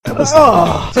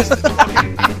Oh.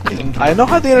 I know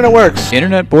how the internet works.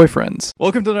 Internet Boyfriends.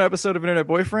 Welcome to another episode of Internet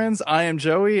Boyfriends. I am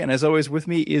Joey, and as always with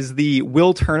me is the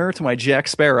Will Turner to my Jack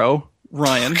Sparrow,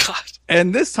 Ryan. Oh, God.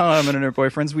 And this time on Internet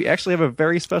Boyfriends, we actually have a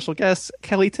very special guest,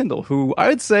 Kelly Tyndall, who I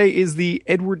would say is the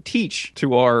Edward Teach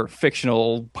to our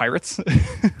fictional pirates.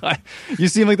 You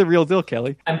seem like the real deal,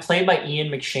 Kelly. I'm played by Ian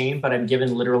McShane, but I'm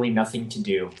given literally nothing to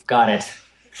do. Got it.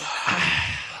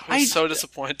 I'm so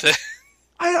disappointed.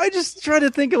 I just try to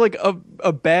think of like a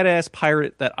badass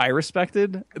pirate that I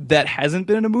respected that hasn't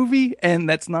been in a movie, and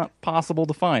that's not possible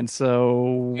to find.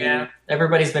 So yeah,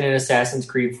 everybody's been in Assassin's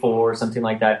Creed 4 or something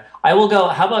like that. I will go.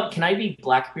 How about, can I be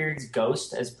Blackbeard's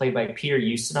ghost as played by Peter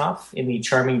Ustinov in the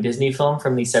charming Disney film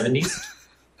from the 70s?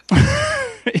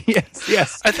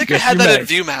 Yes. I think yes, I had that in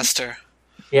Viewmaster.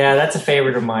 Yeah, that's a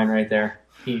favorite of mine right there.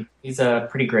 He's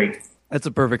pretty great. That's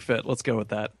a perfect fit. Let's go with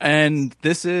that. And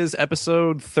this is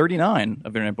episode 39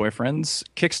 of Internet Boyfriends,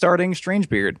 kickstarting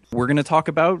Strangebeard. We're going to talk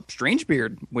about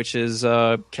Strangebeard, which is,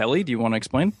 Kelly, do you want to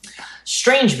explain?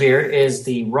 Strangebeard is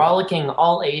the rollicking,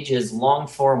 all-ages,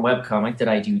 long-form webcomic that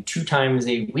I do 2 times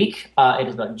a week. It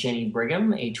is about Jenny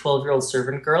Brigham, a 12-year-old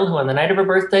servant girl who on the night of her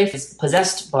birthday is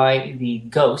possessed by the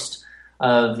ghost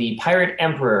of the pirate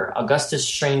emperor, Augustus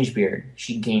Strangebeard.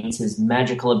 She gains his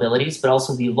magical abilities, but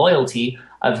also the loyalty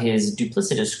of his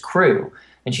duplicitous crew.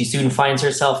 And she soon finds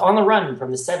herself on the run from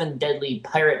the 7 deadly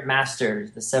pirate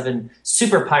masters, the 7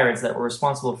 super pirates that were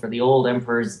responsible for the old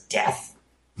emperor's death.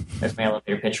 There's my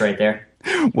elevator pitch right there.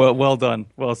 Well done.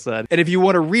 Well said. And if you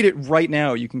want to read it right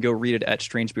now, you can go read it at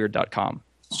strangebeard.com.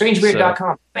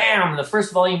 Strangebeard.com. Bam! The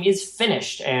first volume is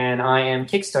finished, and I am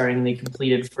kickstarting the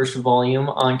completed first volume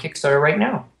on Kickstarter right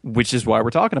now. Which is why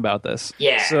we're talking about this.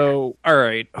 Yeah. So, all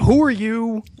right, who are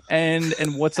you, and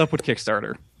what's up with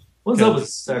Kickstarter? What's up with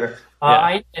Kickstarter? Yeah.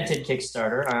 I invented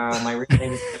Kickstarter. My real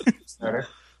name is Kickstarter.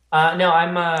 No,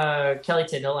 I'm Kelly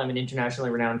Tyndall. I'm an internationally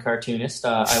renowned cartoonist.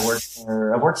 I've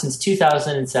worked since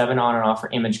 2007 on and off for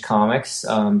Image Comics,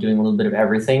 doing a little bit of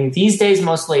everything. These days,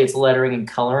 mostly it's lettering and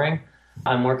coloring.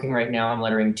 I'm working right now. I'm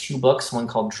lettering 2 books, one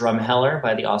called Drumheller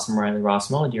by the awesome Riley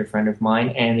Rossmo, a dear friend of mine,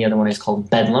 and the other one is called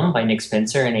Bedlam by Nick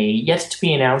Spencer, and a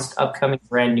yet-to-be-announced upcoming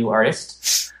brand new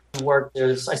artist.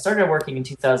 I started working in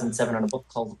 2007 on a book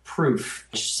called Proof,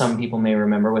 which some people may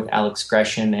remember, with Alex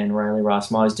Gresham and Riley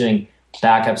Rossmo. I was doing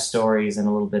backup stories and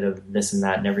a little bit of this and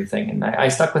that and everything, and I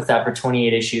stuck with that for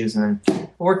 28 issues, and then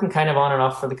working kind of on and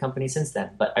off for the company since then.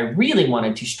 But I really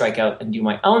wanted to strike out and do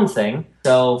my own thing.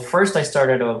 So first I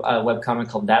started a webcomic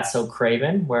called That's So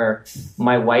Craven, where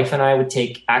my wife and I would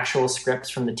take actual scripts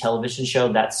from the television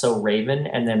show That's So Raven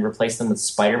and then replace them with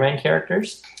Spider-Man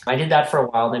characters. I did that for a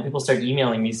while, then people started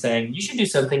emailing me saying, you should do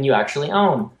something you actually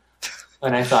own.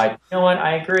 And I thought, you know what,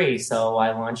 I agree. So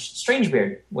I launched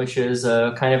Strangebeard, which is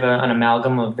kind of an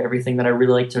amalgam of everything that I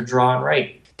really like to draw and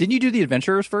write. Didn't you do the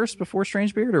Adventurers first before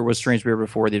Strangebeard, or was Strangebeard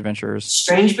before the Adventurers?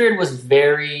 Strangebeard was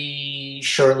very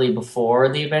shortly before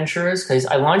the Adventurers, because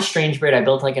I launched Strangebeard, I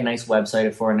built like a nice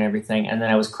website for it and everything, and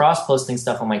then I was cross-posting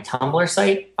stuff on my Tumblr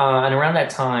site, and around that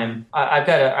time, at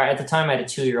the time I had a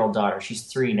 2-year-old daughter, she's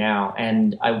 3 now,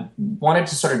 and I wanted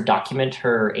to sort of document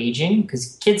her aging,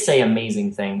 because kids say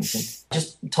amazing things, and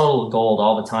just total gold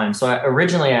all the time. So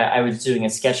originally I was doing a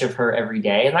sketch of her every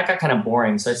day, and that got kind of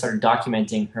boring. So I started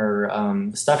documenting her,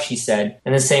 the stuff she said,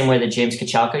 in the same way that James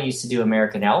Kachalka used to do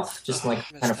American Elf, just like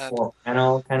kind of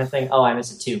 4-panel kind of thing. Oh, I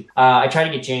miss it too. I tried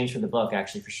to get James for the book,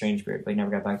 actually, for Strangebeard, but he never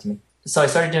got back to me. So I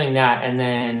started doing that, and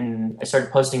then I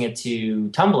started posting it to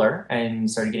Tumblr,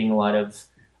 and started getting a lot of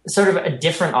sort of a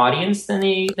different audience than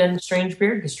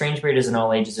Strangebeard, because Strangebeard is an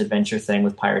all-ages adventure thing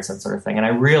with pirates, that sort of thing. And I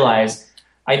realized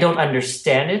I don't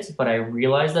understand it, but I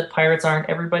realize that pirates aren't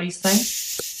everybody's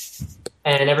thing.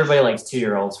 And everybody likes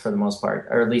 2-year-olds for the most part,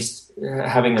 or at least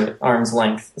having an arm's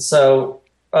length. So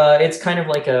it's kind of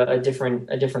like a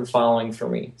different following for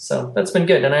me. So that's been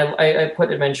good. And I put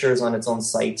Adventurers on its own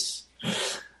site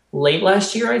late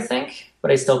last year, I think, but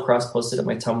I still cross-posted at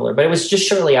my Tumblr. But it was just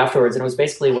shortly afterwards, and it was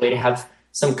basically a way to have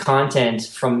some content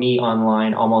from me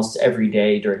online almost every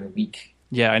day during the week.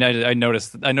 Yeah, I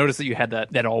noticed that you had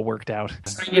that all worked out.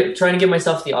 Trying to give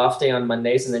myself the off day on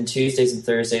Mondays, and then Tuesdays and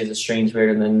Thursdays is Strangebeard,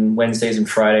 and then Wednesdays and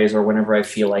Fridays, or whenever I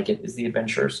feel like it, is the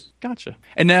Adventurers. Gotcha.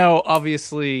 And now,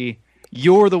 obviously,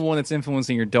 you're the one that's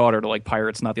influencing your daughter to like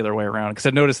pirates, not the other way around. Because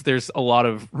I've noticed that there's a lot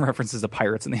of references to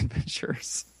pirates in the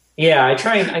Adventurers. Yeah, I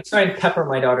try and pepper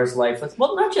my daughter's life with,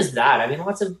 well, not just that. I mean,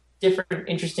 lots of different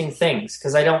interesting things,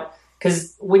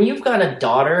 because when you've got a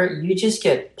daughter, you just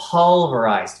get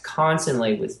pulverized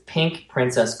constantly with pink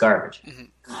princess garbage. Mm-hmm.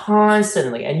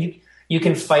 Constantly. And you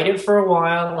can fight it for a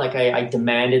while. Like I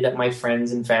demanded that my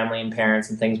friends and family and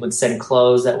parents and things would send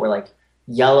clothes that were like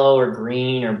yellow or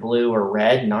green or blue or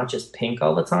red, not just pink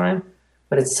all the time.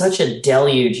 But it's such a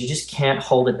deluge, you just can't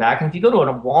hold it back. And if you go to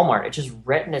a Walmart, it's just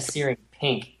retina searing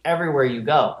pink everywhere you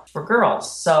go for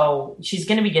girls. So she's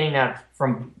going to be getting that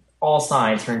from all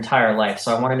sides her entire life.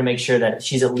 So I wanted to make sure that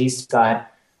she's at least got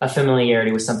a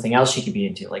familiarity with something else she could be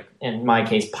into. Like in my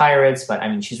case, pirates, but I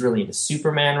mean, she's really into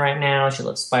Superman right now. She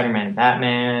loves Spider-Man and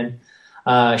Batman.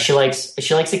 She likes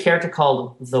a character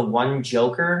called the One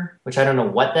Joker, which I don't know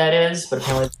what that is, but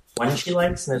apparently there's one she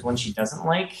likes and there's one she doesn't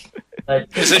like.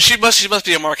 But she must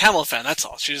be a Mark Hamill fan. That's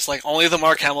all. She's like only the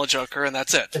Mark Hamill Joker, and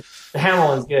that's it. The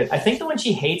Hamill is good. I think the one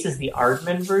she hates is the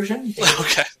Aardman version.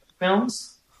 Okay.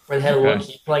 Films where they had a little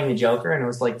kid playing the Joker, and it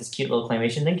was like this cute little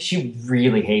claymation thing. She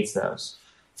really hates those.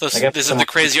 So is it the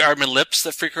crazy Aardman lips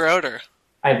that freak her out, or?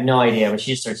 I have no idea, but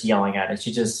she just starts yelling at it.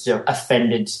 She's just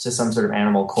offended to some sort of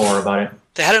animal core about it.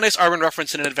 They had a nice Aardman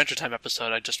reference in an Adventure Time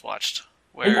episode I just watched,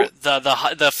 where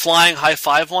the flying high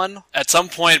five one, at some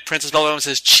point Princess Bella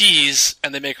says cheese,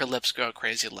 and they make her lips go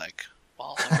crazy like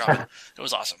while drawing. It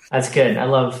was awesome. That's good. I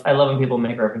love when people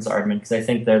make reference to Aardman because I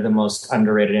think they're the most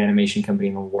underrated animation company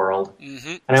in the world.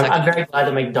 Mm-hmm. And I'm very glad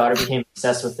that my daughter became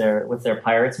obsessed with their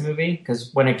Pirates movie,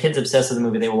 because when a kid's obsessed with a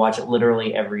movie, they will watch it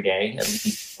literally every day, at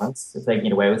least once, if they can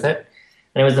get away with it.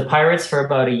 And it was the Pirates for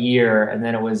about a year, and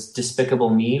then it was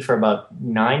Despicable Me for about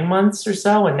 9 months or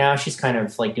so, and now she's kind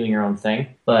of like doing her own thing.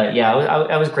 But yeah,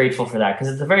 I was grateful for that,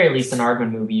 because at the very least, an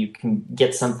Aardman movie, you can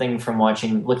get something from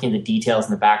looking at the details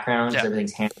in the background. Yeah.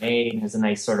 Everything's handmade and has a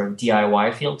nice sort of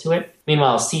DIY feel to it.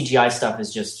 Meanwhile, CGI stuff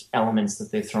is just elements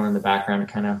that they've thrown in the background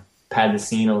to kind of pad the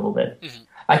scene a little bit. Mm-hmm.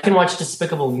 I can watch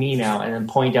Despicable Me now and then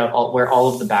point out where all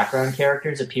of the background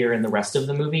characters appear in the rest of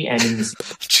the movie and in the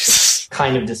scene. Jesus.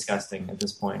 Kind of disgusting at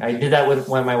this point. I did that with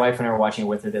when my wife and I were watching it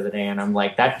with her the other day, and I'm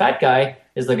like, that fat guy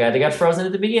is the guy that got frozen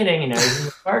at the beginning, and now he's in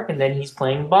the park, and then he's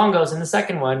playing bongos in the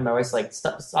second one. My wife's like,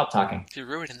 stop talking. You're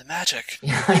ruining the magic.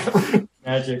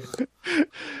 Magic.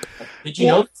 Did you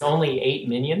know there's only 8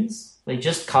 minions? They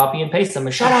just copy and paste them.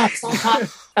 Shut up!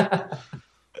 Stop.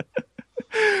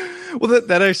 Well,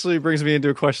 that actually brings me into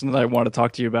a question that I want to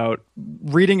talk to you about.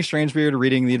 Reading Strangebeard,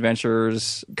 reading The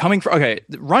Adventures,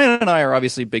 Ryan and I are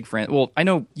obviously big friends. Well, I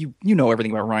know you know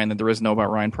everything about Ryan that there is to know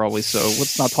about Ryan probably, so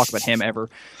let's not talk about him ever.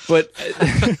 But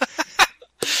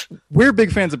we're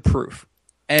big fans of Proof.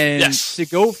 And to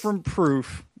go from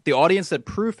Proof, the audience that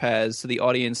Proof has, to the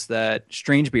audience that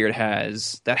Strangebeard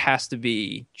has, that has to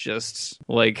be just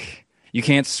like, you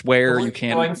can't swear, you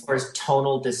can't... Going for is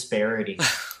tonal disparity.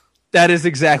 That is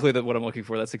exactly what I'm looking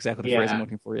for. That's exactly the phrase I'm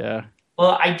looking for. Yeah.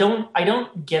 Well, I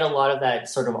don't get a lot of that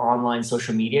sort of online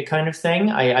social media kind of thing.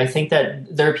 I think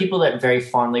that there are people that very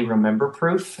fondly remember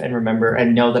Proof and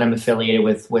know that I'm affiliated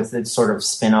with its sort of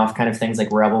spin-off kind of things like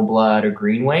Rebel Blood or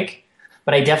Green Wake.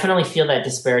 But I definitely feel that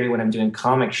disparity when I'm doing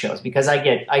comic shows, because I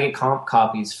get comp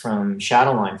copies from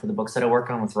Shadowline for the books that I work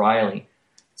on with Riley.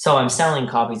 So I'm selling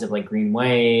copies of like Green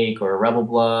Wake or Rebel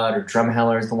Blood or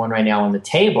Drumheller is the one right now on the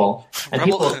table. And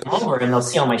people will come over and they'll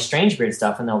see all my Strangebeard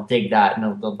stuff and they'll dig that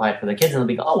and they'll buy it for their kids and they'll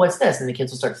be like, oh, what's this? And the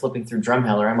kids will start flipping through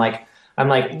Drumheller. I'm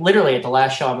like literally at the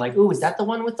last show, I'm like, ooh, is that the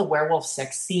one with the werewolf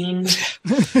sex scene?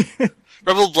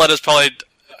 Rebel Blood is probably,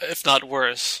 if not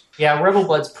worse. Yeah, Rebel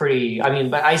Blood's pretty.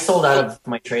 But I sold out of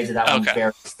my trades of that one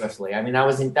very swiftly. I mean, that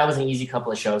was an easy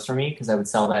couple of shows for me because I would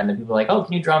sell that, and then people were like, "Oh,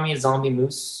 can you draw me a zombie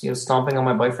moose, stomping on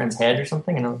my boyfriend's head or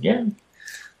something?" And I'm like, "Yeah,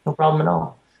 no problem at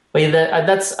all." But yeah,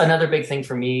 that's another big thing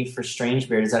for me for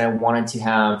Strangebeard is that I wanted to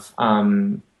have,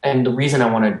 and the reason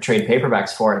I want to trade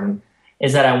paperbacks for it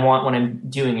is that I want when I'm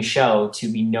doing a show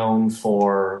to be known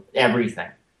for everything,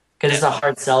 because it's a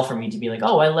hard sell for me to be like,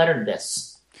 "Oh, I lettered this."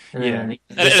 And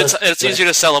it's easier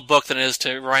to sell a book than it is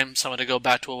to rhyme someone to go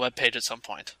back to a web page at some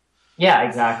point. Yeah,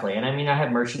 exactly. And I have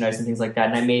merchandise and things like that,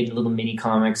 and I made little mini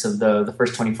comics of the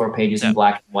first 24 pages in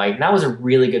black and white, and that was a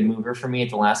really good mover for me at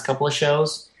the last couple of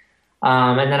shows.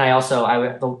 And then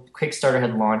the Kickstarter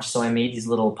had launched, so I made these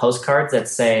little postcards that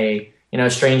say,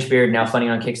 Strangebeard now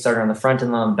funding on Kickstarter on the front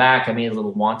and on the back. I made a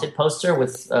little wanted poster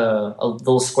with a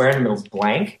little square in the middle is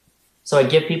blank. So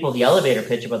I'd give people the elevator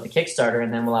pitch about the Kickstarter,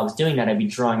 and then while I was doing that, I'd be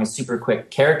drawing a super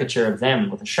quick caricature of them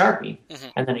with a Sharpie,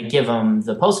 and then I'd give them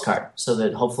the postcard so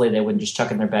that hopefully they wouldn't just chuck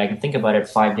it in their bag and think about it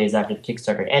 5 days after the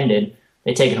Kickstarter ended.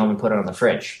 They take it home and put it on the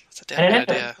fridge. That's a damn good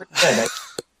idea. Pretty good.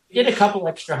 I did a couple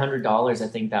extra $100, I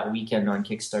think, that weekend on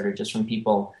Kickstarter just from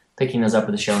people picking those up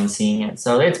at the show and seeing it.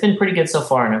 So it's been pretty good so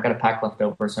far, and I've got a pack left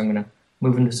over, so I'm going to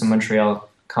move into some Montreal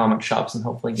comic shops and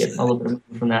hopefully get a little bit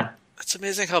of from that. It's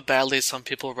amazing how badly some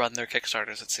people run their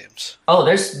Kickstarters, it seems. Oh,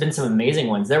 there's been some amazing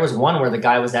ones. There was one where the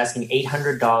guy was asking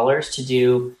 $800 to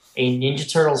do a Ninja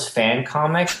Turtles fan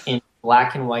comic in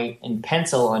black and white and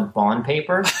pencil on bond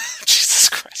paper. Jesus.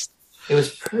 it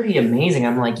was pretty amazing.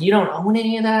 I'm like, you don't own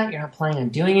any of that? You're not planning on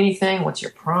doing anything? What's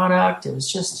your product? It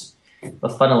was just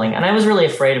befuddling. And I was really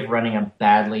afraid of running a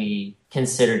badly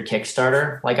considered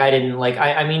Kickstarter. Like,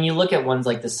 I mean, you look at ones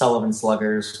like the Sullivan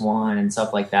Sluggers one and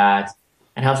stuff like that,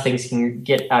 and how things can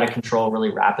get out of control really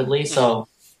rapidly. So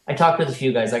I talked with a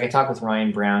few guys. Like, I talked with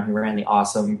Ryan Brown, who ran the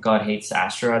awesome God Hates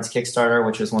Asteroids Kickstarter,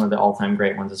 which was one of the all-time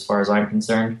great ones as far as I'm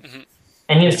concerned. Mm-hmm.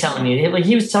 And he was telling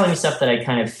me stuff that I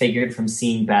kind of figured from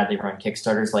seeing badly run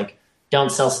Kickstarters, like, don't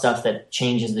sell stuff that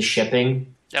changes the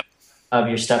shipping of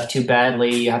your stuff too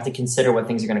badly. You have to consider what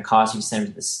things are going to cost you to send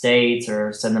them to the States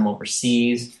or send them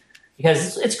overseas.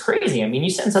 Because it's crazy. I mean, you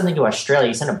send something to Australia,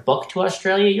 you send a book to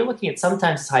Australia, you're looking at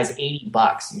sometimes as high as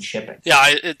 $80 in shipping.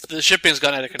 Yeah, the shipping's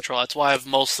gone out of control. That's why I've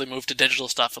mostly moved to digital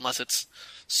stuff, unless it's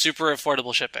super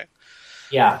affordable shipping.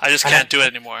 Yeah. I just can't do it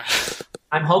anymore.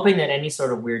 I'm hoping that any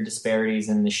sort of weird disparities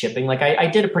in the shipping, like I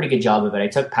did a pretty good job of it. I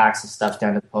took packs of stuff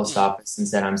down to the post office and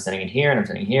said I'm sending it here and I'm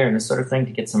sending it here and this sort of thing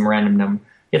to get some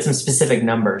get some specific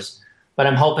numbers. But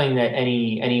I'm hoping that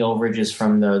any overages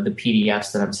from the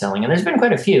PDFs that I'm selling, and there's been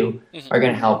quite a few, are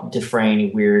going to help defray any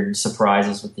weird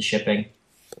surprises with the shipping.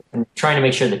 I'm trying to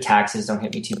make sure the taxes don't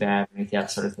hit me too bad or anything,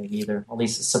 that sort of thing either. At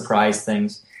least surprise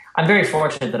things. I'm very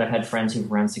fortunate that I've had friends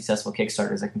who've run successful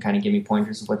Kickstarters that can kind of give me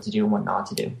pointers of what to do and what not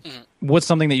to do. What's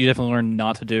something that you definitely learned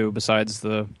not to do besides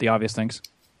the obvious things?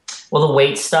 Well, the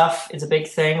weight stuff is a big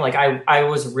thing. Like I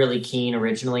was really keen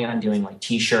originally on doing like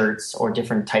T-shirts or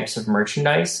different types of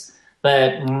merchandise.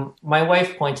 But my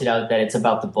wife pointed out that it's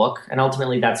about the book, and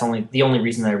ultimately that's the only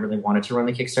reason that I really wanted to run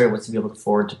the Kickstarter was to be able to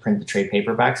afford to print the trade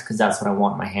paperbacks, because that's what I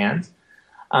want in my hands.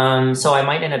 So I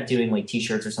might end up doing like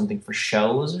T-shirts or something for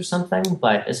shows or something.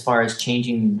 But as far as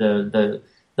changing the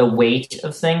weight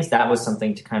of things, that was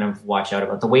something to kind of watch out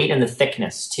about. The weight and the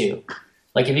thickness too.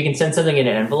 Like if you can send something in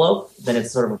an envelope, then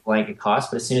it's sort of a blanket cost.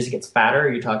 But as soon as it gets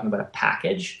fatter, you're talking about a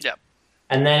package. Yep.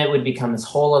 And then it would become this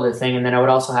whole other thing. And then I would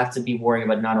also have to be worrying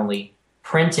about not only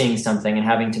printing something and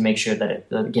having to make sure that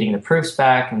getting the proofs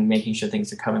back and making sure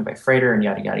things are coming by freighter and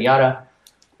yada, yada, yada.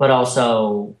 But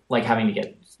also like having to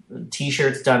get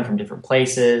T-shirts done from different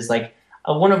places. Like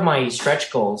one of my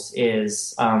stretch goals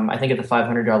is I think at the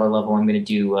 $500 level, I'm going to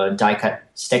do die-cut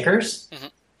stickers. Mm-hmm.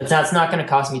 But that's not going to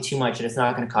cost me too much, and it's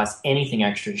not going to cost anything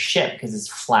extra to ship because it's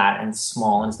flat and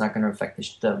small and it's not going to affect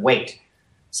the weight.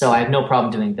 So I have no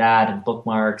problem doing that and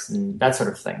bookmarks and that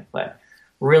sort of thing. But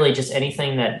really just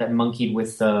anything that monkeyed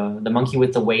with the monkey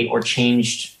with the weight or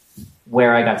changed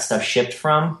where I got stuff shipped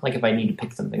from. Like if I need to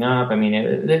pick something up, I mean,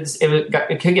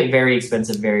 it could get very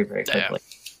expensive very, very quickly.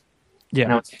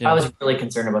 Yeah. I was really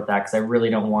concerned about that because I really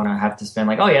don't want to have to spend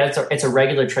like, oh yeah, it's a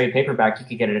regular trade paperback you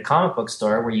could get at a comic book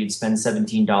store where you'd spend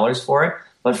 $17 for it.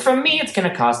 But from me, it's going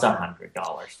to cost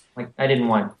 $100. Like I didn't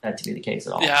want that to be the case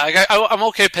at all. Yeah, I'm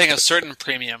okay paying a certain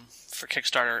premium for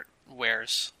Kickstarter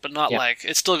wares, but not like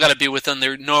it's still got to be within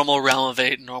their normal realm of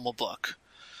a normal book.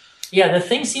 Yeah, the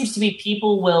thing seems to be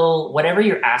people will, whatever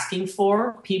you're asking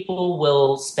for, people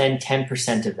will spend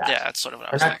 10% of that. Yeah, that's sort of what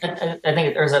I was thinking. I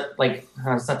think there's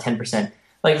it's not 10%.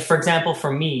 Like, for example,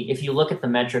 for me, if you look at the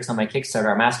metrics on my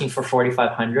Kickstarter, I'm asking for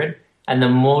 $4,500, and the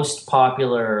most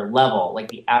popular level, like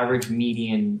the average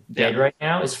median bid right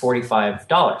now, is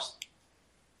 $45.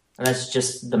 And that's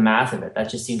just the math of it. That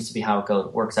just seems to be how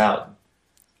it works out.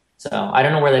 So I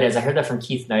don't know where that is. I heard that from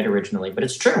Keith Knight originally, but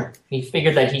it's true. He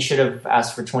figured that he should have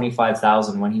asked for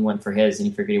 $25,000 when he went for his, and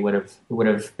he figured he would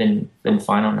have been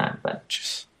fine on that.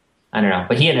 But I don't know.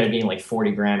 But he ended up being like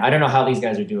 $40,000. I don't know how these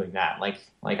guys are doing that. Like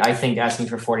I think asking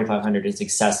for $4,500 is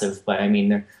excessive. But I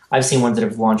mean, I've seen ones that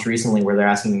have launched recently where they're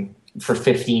asking for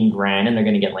 $15,000 and they're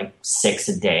going to get like 6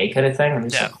 a day kind of thing. I'm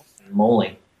just like, holy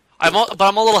moly. But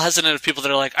I'm a little hesitant of people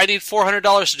that are like, I need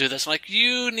 $400 to do this. I'm like,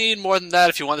 you need more than that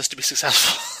if you want this to be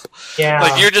successful. Yeah.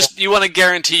 Like you want to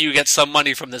guarantee you get some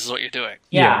money from this is what you're doing.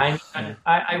 Yeah.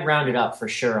 I round it up for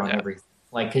sure on everything.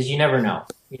 Like, because you never know.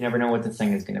 You never know what the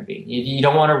thing is going to be. You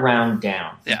don't want to round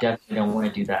down. You definitely don't want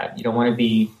to do that. You don't want to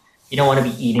be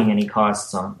eating any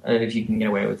costs on if you can get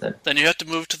away with it. Then you have to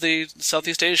move to the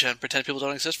Southeast Asia and pretend people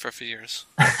don't exist for a few years.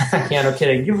 Yeah, no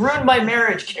kidding. You've ruined my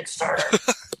marriage,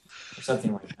 Kickstarter. Or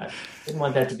something like that. Didn't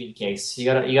want that to be the case. You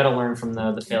gotta learn from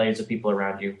the failures of people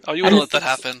around you. Oh, you wouldn't let that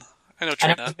happen. I know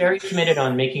Trina. And I was very committed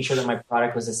on making sure that my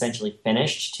product was essentially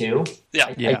finished too.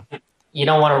 Yeah. You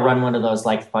don't want to run one of those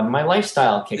like fund my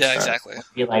lifestyle Kickstarter. Yeah, exactly.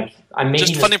 Be like, I'm making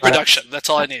just funding production. That's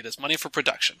all I need is money for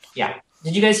production. Yeah.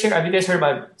 Have you guys heard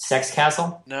about Sex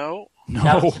Castle? No.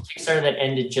 That was a Kickstarter that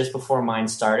ended just before mine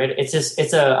started. It's a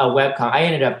webcomic. I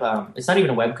ended up it's not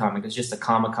even a webcomic, it's just a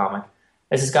comic.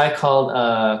 There's this guy called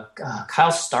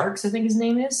Kyle Starks, I think his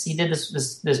name is. He did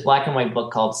this black and white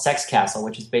book called Sex Castle,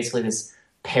 which is basically this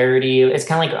parody. It's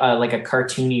kind of like a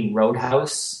cartoony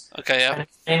Roadhouse Okay, yeah. kind of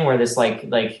thing, where this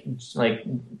like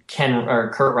Ken or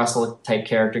Kurt Russell type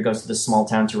character goes to this small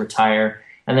town to retire,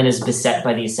 and then is beset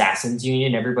by the Assassins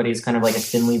Union. Everybody's kind of like a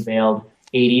thinly veiled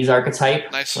 '80s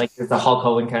archetype. Nice. Like there's a Hulk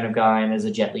Hogan kind of guy, and there's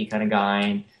a Jet Li kind of guy,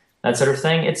 and that sort of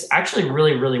thing. It's actually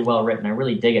really, really well written. I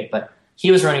really dig it. But he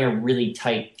was running a really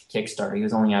tight Kickstarter. He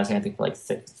was only asking, I think, for like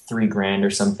 $3,000 or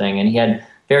something, and he had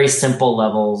very simple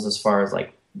levels as far as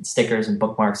like stickers and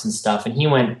bookmarks and stuff. And he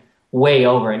went way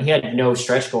over, and he had no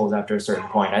stretch goals after a certain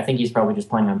point. I think he's probably just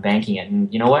planning on banking it.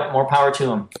 And you know what? More power to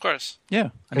him. Of course. Yeah.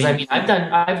 Because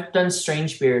I've done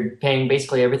Strangebeard, paying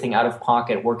basically everything out of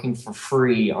pocket, working for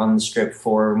free on the strip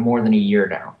for more than a year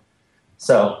now.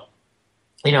 So,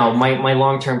 you know, my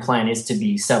long-term plan is to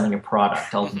be selling a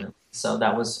product ultimately. So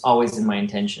that was always in my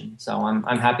intention. So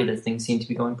I'm happy that things seem to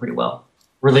be going pretty well.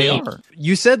 They are.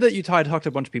 You said that you talked to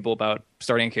a bunch of people about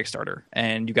starting a Kickstarter,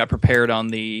 and you got prepared on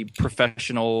the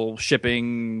professional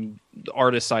shipping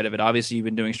artist side of it. Obviously, you've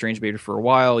been doing Strangebeard for a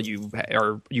while. You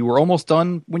were almost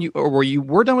done when you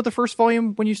were done with the first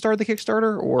volume when you started the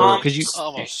Kickstarter, or because you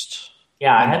Almost.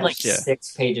 Yeah, I had like yeah.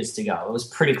 6 pages to go. It was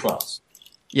pretty close.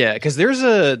 Yeah, because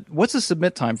what's the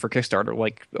submit time for Kickstarter?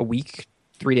 Like a week,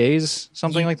 3 days,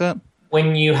 something like that?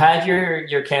 When you have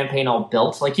your campaign all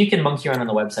built, like you can monkey around on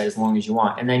the website as long as you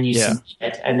want, and then you submit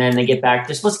it, and then they get back.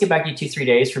 They're supposed to get back to you 2-3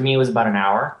 days. For me, it was about an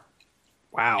hour.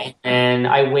 Wow. And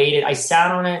I waited. I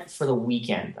sat on it for the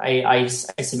weekend. I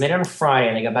submitted on Friday,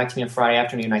 and they got back to me on Friday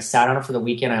afternoon. I sat on it for the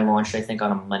weekend. I launched, I think,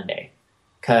 on a Monday.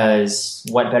 Because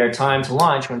what better time to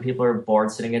launch when people are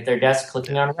bored sitting at their desk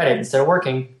clicking on Reddit instead of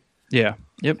working? Yeah.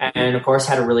 Yep. And of course,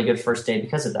 had a really good first day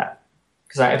because of that.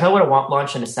 Because if I would have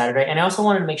launched on a Saturday, and I also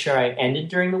wanted to make sure I ended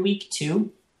during the week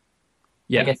too.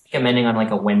 Yeah. Like I think I'm ending on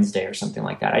like a Wednesday or something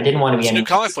like that. I didn't want to be It's ending. New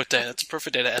Comic Book Day. That's a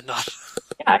perfect day to end on.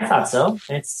 Yeah, I thought so.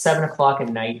 And it's 7:00 at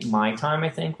night my time, I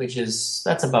think,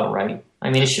 that's about right.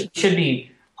 I mean, it should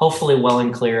be hopefully well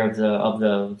and clear of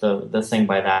the thing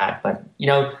by that. But you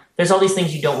know, there's all these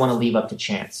things you don't want to leave up to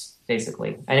chance,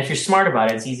 basically. And if you're smart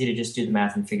about it, it's easy to just do the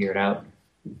math and figure it out.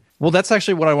 Well, that's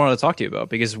actually what I wanted to talk to you about,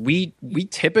 because we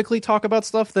typically talk about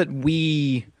stuff that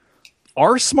we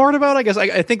are smart about. I guess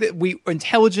I think that we're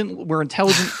intelligent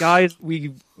guys.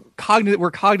 We're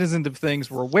cognizant of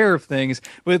things. We're aware of things,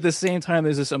 but at the same time,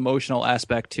 there's this emotional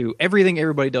aspect to everything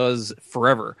everybody does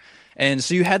forever. And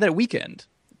so you had that weekend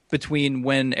between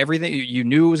when everything you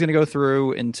knew was going to go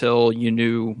through until you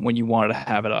knew when you wanted to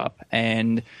have it up.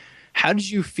 And how did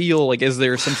you feel? Like, is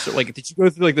there some sort, like, did you go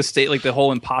through like the state, like the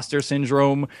whole imposter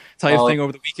syndrome type thing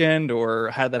over the weekend, or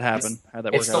how did that happen? How did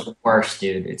that work out? It's the worst,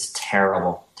 dude. It's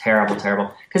terrible.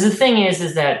 Because the thing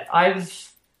is that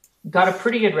I've got a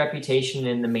pretty good reputation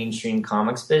in the mainstream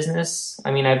comics business.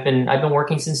 I mean, I've been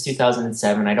working since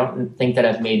 2007. I don't think that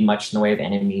I've made much in the way of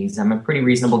enemies. I'm a pretty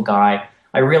reasonable guy.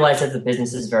 I realize that the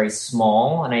business is very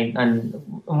small,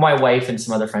 and my wife and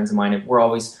some other friends of mine were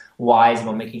always wise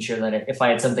about making sure that if I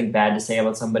had something bad to say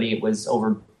about somebody, it was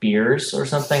over beers or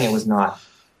something. It was not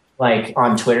like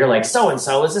on Twitter, like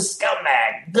so-and-so is a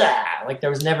scumbag. Blah. Like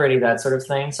there was never any of that sort of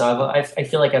thing. So I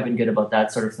feel like I've been good about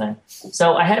that sort of thing.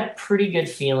 So I had a pretty good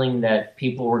feeling that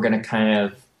people were going to kind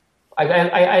of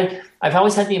I've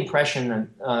always had the impression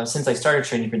that, since I started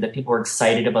Strangebeard, that people were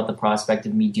excited about the prospect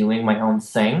of me doing my own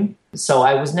thing. So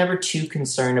I was never too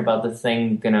concerned about the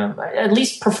thing gonna at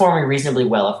least performing reasonably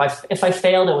well. If I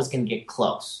failed, it was gonna get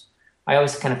close. I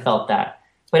always kind of felt that.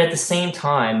 But at the same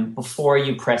time, before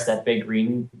you press that big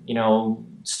green,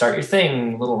 start your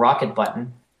thing, little rocket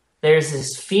button, there's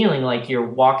this feeling like you're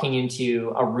walking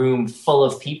into a room full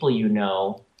of people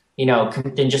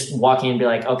than just walk in and be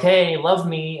like, okay, love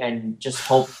me, and just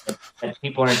hope that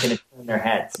people aren't going to turn their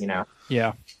heads,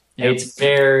 Yeah. It's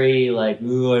very like,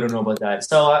 ooh, I don't know about that.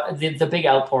 So the big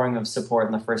outpouring of support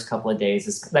in the first couple of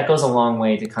days that goes a long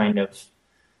way to kind of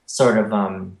sort of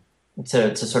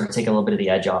to sort of take a little bit of the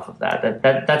edge off of that.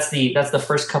 That's the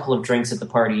first couple of drinks at the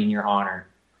party in your honor.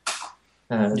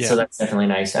 So that's definitely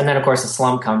nice. And then of course the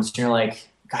slump comes and you're like,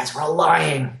 guys, we're all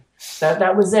lying.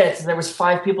 That was it. So there was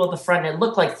 5 people at the front, and it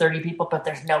looked like 30 people, but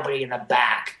there's nobody in the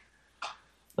back.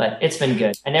 But it's been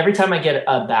good. And every time I get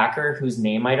a backer whose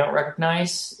name I don't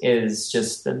recognize, it's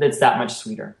that much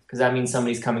sweeter. Because that means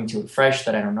somebody's coming to it fresh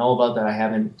that I don't know about, that I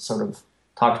haven't sort of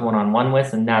talked one-on-one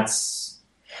with, and that's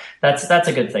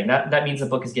a good thing. That means the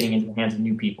book is getting into the hands of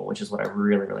new people, which is what I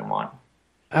really, really want.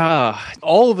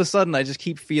 All of a sudden I just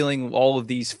keep feeling all of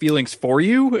these feelings for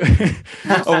you,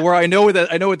 where I know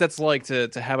what that's like to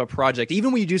have a project.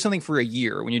 Even when you do something for a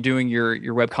year, when you're doing your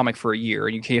webcomic for a year,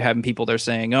 and you keep having people there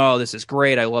saying, "Oh, this is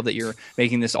great. I love that you're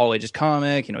making this all ages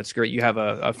comic. You know, it's great. You have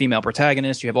a female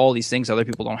protagonist. You have all these things other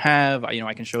people don't have. You know,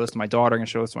 I can show this to my daughter. I can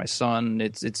show this to my son.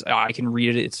 It's I can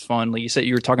read it. It's fun." Like you said,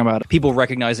 you were talking about people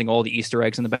recognizing all the Easter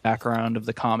eggs in the background of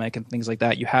the comic and things like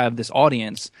that. You have this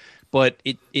audience. But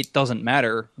it doesn't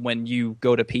matter when you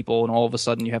go to people and all of a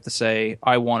sudden you have to say,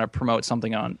 I want to promote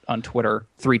something on Twitter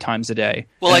 3 times a day.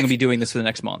 Well, I'm going to be doing this for the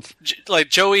next month. Like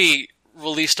Joey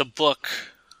released a book.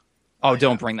 Oh,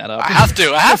 don't bring that up. I have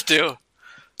to.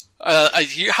 A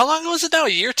year? How long was it now? A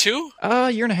year, 2? A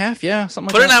year and a half, yeah.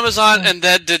 Something Put like it that. on Amazon and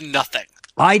then did nothing.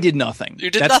 I did nothing. You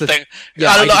did nothing. Yeah,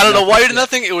 I don't know why you did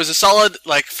nothing. It was a solid,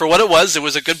 like, for what it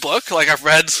was a good book. Like, I've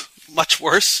read much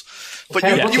worse. But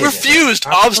you refused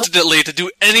obstinately to do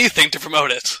anything to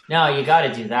promote it. No, you got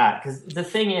to do that. Because the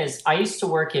thing is, I used to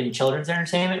work in children's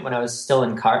entertainment when I was still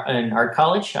in art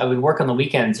college. I would work on the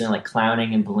weekends doing like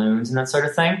clowning and balloons and that sort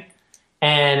of thing.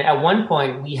 And at one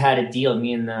point, we had a deal,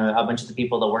 me and a bunch of the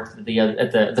people that worked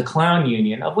at the clown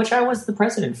union, of which I was the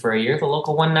president for a year, the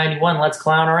local 191, Let's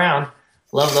Clown Around.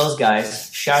 Love those guys.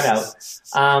 Shout out.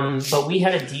 But we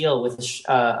had a deal with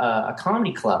a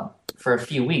comedy club for a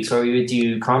few weeks where we would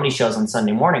do comedy shows on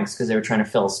Sunday mornings because they were trying to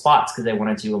fill spots because they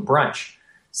wanted to do a brunch.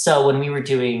 So when we were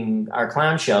doing our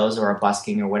clown shows or our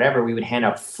busking or whatever, we would hand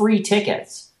out free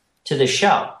tickets to the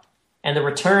show. And the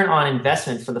return on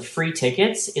investment for the free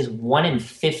tickets is 1 in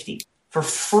 50 for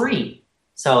free.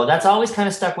 So that's always kind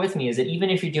of stuck with me, is that even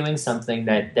if you're doing something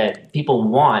that people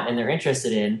want and they're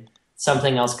interested in,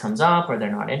 something else comes up or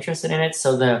they're not interested in it.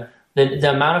 So the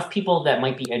amount of people that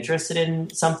might be interested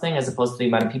in something as opposed to the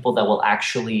amount of people that will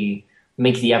actually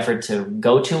make the effort to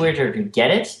go to it or to get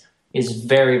it is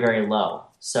very, very low.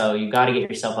 So you got to get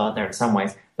yourself out there in some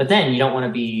ways. But then you don't want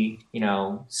to be,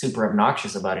 super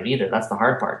obnoxious about it either. That's the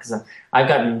hard part, because I've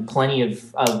gotten plenty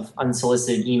of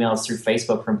unsolicited emails through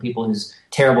Facebook from people whose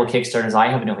terrible Kickstarters I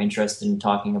have no interest in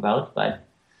talking about. But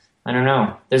I don't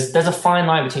know. There's a fine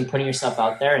line between putting yourself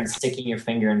out there and sticking your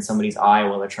finger in somebody's eye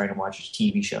while they're trying to watch a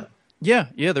TV show. Yeah,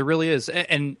 there really is.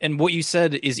 And what you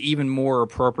said is even more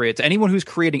appropriate to anyone who's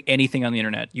creating anything on the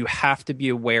internet. You have to be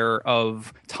aware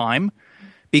of time,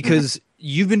 because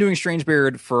you've been doing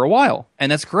Strangebeard for a while,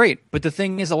 and that's great. But the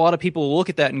thing is, a lot of people look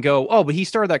at that and go, oh, but he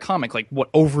started that comic, like, what,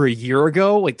 over a year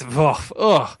ago? Like,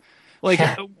 ugh. Like,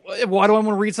 why do I want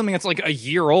to read something that's like a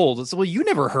year old? It's, well, you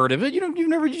never heard of it.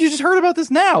 You just heard about this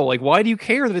now. Like, why do you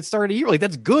care that it started a year? Like,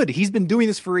 that's good. He's been doing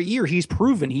this for a year. He's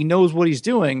proven. He knows what he's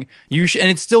doing. And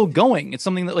it's still going. It's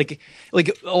something that like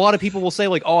a lot of people will say,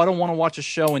 like, oh, I don't want to watch a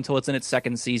show until it's in its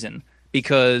 2nd season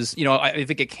because,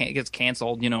 if it gets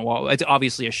canceled, well, it's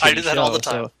obviously a shitty show. I do that all the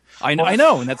time. So. I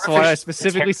know, and that's why I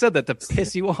specifically said that, to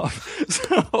piss you off.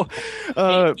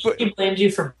 He blamed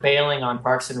you for bailing on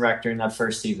Parks and Rec during that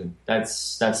first season.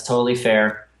 That's totally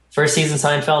fair. First season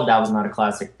Seinfeld, that was not a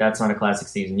classic. That's not a classic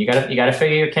season. You gotta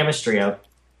figure your chemistry out.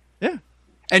 Yeah,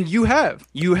 and you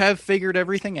have figured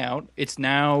everything out. It's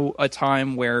now a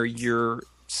time where you're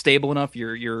stable enough.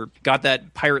 You're got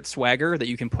that pirate swagger that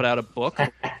you can put out a book.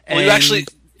 Well,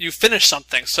 you finish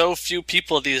something. So few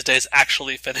people these days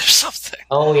actually finish something.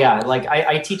 Oh, yeah. Like,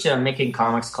 I teach a making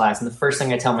comics class, and the first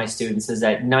thing I tell my students is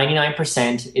that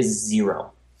 99% is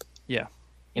 0. Yeah.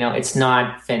 It's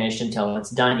not finished until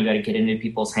it's done. You got to get it into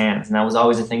people's hands. And that was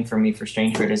always a thing for me for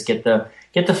Strangebeard, is get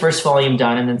the first volume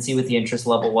done and then see what the interest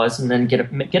level was, and then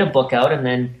get a book out and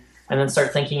then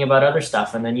start thinking about other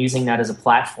stuff and then using that as a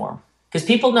platform. Because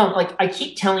people don't, like, I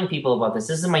keep telling people about this.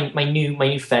 This is my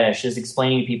new fetish, is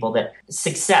explaining to people that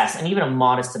success, and even a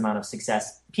modest amount of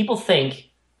success, people think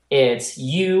it's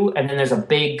you, and then there's a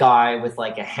big guy with,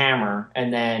 like, a hammer,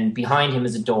 and then behind him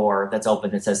is a door that's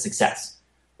open that says success.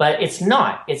 But it's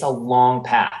not. It's a long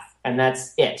path, and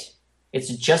that's it. It's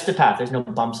just a path. There's no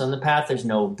bumps on the path. There's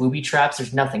no booby traps.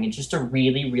 There's nothing. It's just a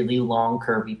really, really long,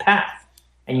 curvy path.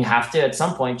 And you have to, at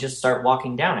some point, just start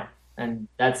walking down it. And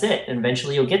that's it. And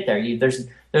eventually you'll get there.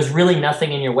 There's really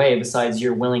nothing in your way besides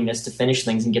your willingness to finish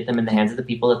things and get them in the hands of the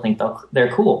people that think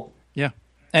they're cool. Yeah.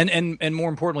 And more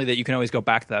importantly, that you can always go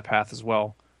back to that path as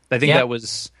well. I think that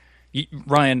was,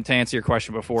 Ryan, to answer your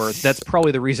question before, that's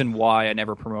probably the reason why I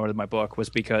never promoted my book, was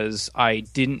because I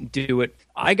didn't do it.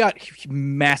 I got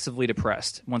massively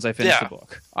depressed once I finished the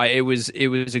book. It was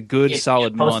a good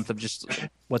solid month of just,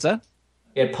 what's that?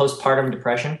 You had postpartum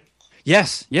depression?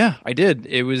 Yes, yeah, I did.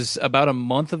 It was about a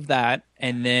month of that,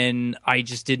 and then I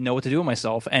just didn't know what to do with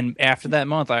myself. And after that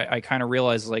month, I kind of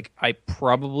realized, like, I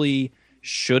probably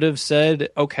should have said,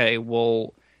 okay,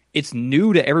 well, it's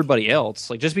new to everybody else.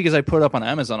 Like, just because I put it up on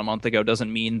Amazon a month ago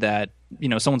doesn't mean that,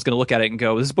 someone's going to look at it and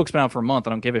go, this book's been out for a month, I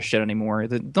don't give a shit anymore.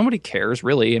 Nobody cares,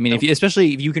 really. I mean,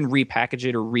 especially if you can repackage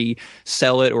it or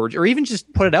resell it, or even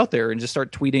just put it out there and just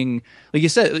start tweeting. Like you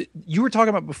said, you were talking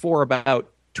about before about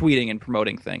tweeting and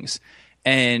promoting things.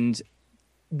 And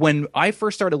when I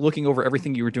first started looking over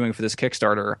everything you were doing for this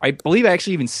Kickstarter, I believe I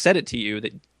actually even said it to you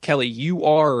that, Kelly, you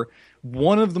are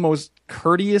one of the most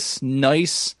courteous,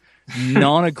 nice,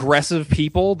 non-aggressive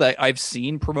people that I've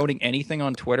seen promoting anything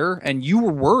on Twitter. And you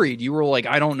were worried. You were like,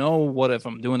 I don't know what if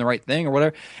I'm doing the right thing or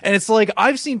whatever. And it's like,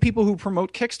 I've seen people who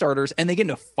promote Kickstarters and they get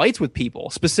into fights with people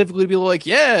specifically to be like,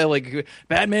 yeah, like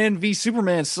Batman v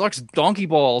Superman sucks donkey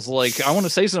balls. Like, I want to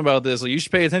say something about this. Like, you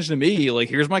should pay attention to me. Like,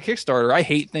 here's my Kickstarter. I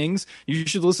hate things. You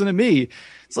should listen to me.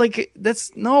 It's like,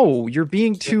 you're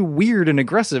being too weird and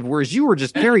aggressive. Whereas you were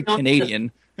just very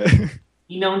Canadian.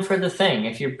 Be known for the thing.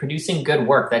 If you're producing good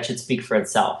work, that should speak for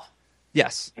itself.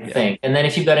 Yes. I think. And then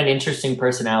if you've got an interesting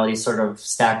personality sort of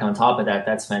stacked on top of that,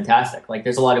 that's fantastic. Like,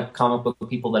 there's a lot of comic book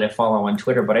people that I follow on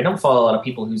Twitter, but I don't follow a lot of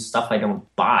people whose stuff I don't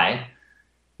buy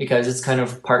because it's kind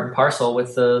of part and parcel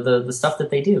with the stuff that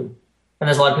they do. And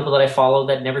there's a lot of people that I follow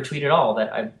that never tweet at all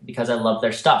because I love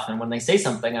their stuff. And when they say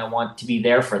something, I want to be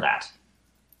there for that.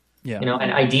 Yeah.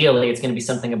 And ideally it's going to be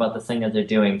something about the thing that they're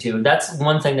doing too. That's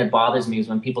one thing that bothers me is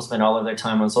when people spend all of their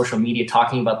time on social media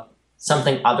talking about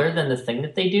something other than the thing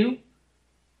that they do.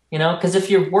 Because if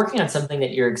you're working on something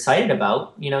that you're excited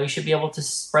about, you should be able to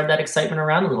spread that excitement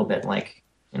around a little bit. Like,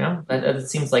 that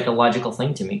seems like a logical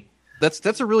thing to me.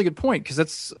 That's a really good point,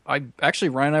 because Ryan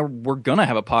and I were gonna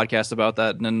have a podcast about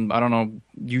that, and then I don't know,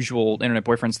 usual internet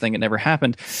boyfriends thing, it never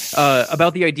happened.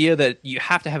 About the idea that you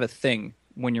have to have a thing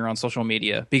when you're on social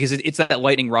media, because it's that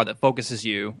lightning rod that focuses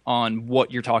you on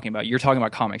what you're talking about. You're talking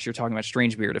about comics. You're talking about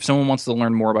Strangebeard. If someone wants to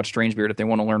learn more about Strangebeard, if they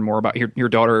want to learn more about your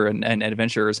daughter and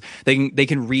adventures, they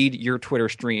can read your Twitter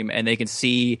stream and they can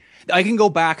see. I can go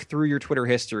back through your Twitter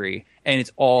history and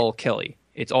it's all Kelly.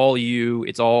 It's all you.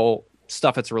 It's all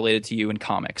stuff that's related to you in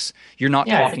comics. You're not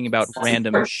talking about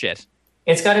random shit.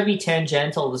 It's got to be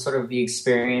tangential to sort of the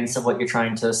experience of what you're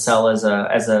trying to sell as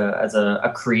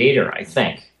a creator, I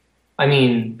think. I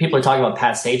mean, people are talking about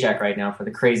Pat Sajak right now for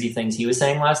the crazy things he was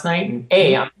saying last night. And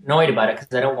I'm annoyed about it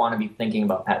because I don't want to be thinking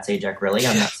about Pat Sajak, really.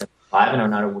 I'm not 75 and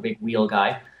I'm not a big wheel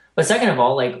guy. But second of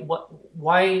all, like,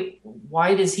 why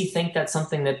does he think that's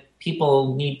something that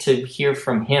people need to hear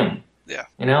from him? Yeah.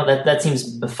 That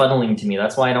seems befuddling to me.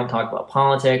 That's why I don't talk about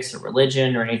politics or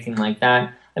religion or anything like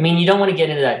that. I mean, you don't want to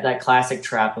get into that classic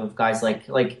trap of guys like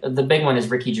the big one is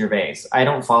Ricky Gervais. I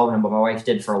don't follow him, but my wife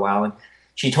did for a while. And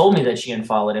she told me that she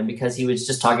unfollowed him because he was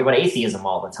just talking about atheism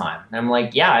all the time. And I'm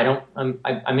like, yeah,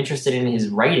 I'm interested in his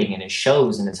writing and his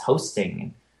shows and his hosting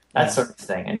and that sort of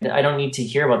thing. And I don't need to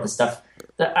hear about the stuff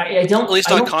that I don't. At least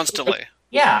not constantly.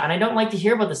 Yeah, and I don't like to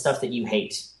hear about the stuff that you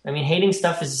hate. I mean, hating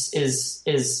stuff is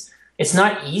it's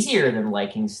not easier than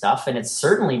liking stuff, and it's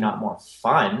certainly not more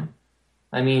fun.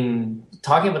 I mean,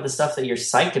 talking about the stuff that you're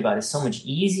psyched about is so much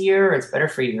easier. It's better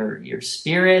for your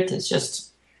spirit. It's just,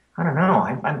 I don't know.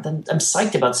 I'm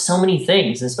psyched about so many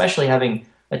things, especially having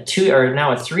a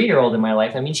 3-year-old in my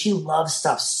life. I mean, she loves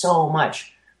stuff so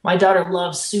much. My daughter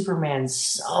loves Superman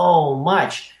so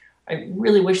much. I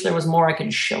really wish there was more I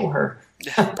could show her.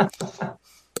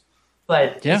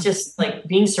 But It's just like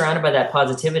being surrounded by that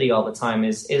positivity all the time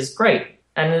is great.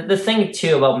 And the thing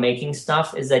too about making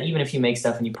stuff is that even if you make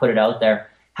stuff and you put it out there,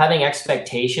 having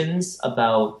expectations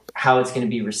about how it's going to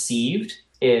be received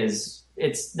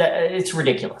it's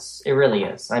ridiculous. It really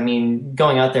is. I mean,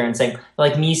 going out there and saying,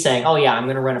 like me saying, oh yeah, I'm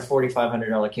going to run a $4,500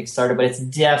 Kickstarter, but it's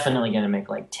definitely going to make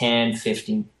like 10,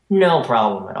 15, no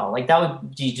problem at all. Like that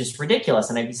would be just ridiculous.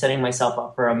 And I'd be setting myself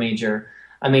up for a major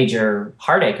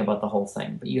heartache about the whole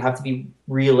thing. But you have to be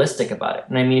realistic about it.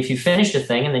 And I mean, if you finish the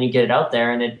thing and then you get it out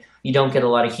there and you don't get a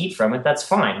lot of heat from it, that's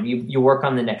fine. You work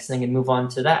on the next thing and move on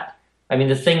to that. I mean,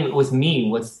 the thing with me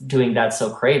with doing That's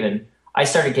So Craven, I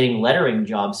started getting lettering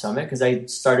jobs from it because I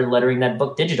started lettering that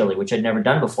book digitally, which I'd never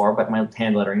done before, but my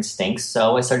hand lettering stinks,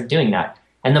 so I started doing that.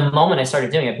 And the moment I started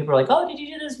doing it, people were like, oh, did you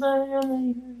do this?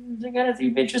 Are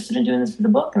you interested in doing this for the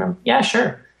book? And I'm, yeah,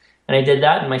 sure. And I did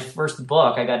that, and my first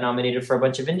book, I got nominated for a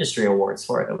bunch of industry awards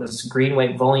for it. It was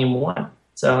Greenway Volume 1.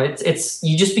 So it's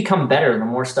you just become better the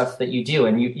more stuff that you do,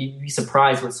 and you'd be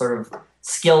surprised what sort of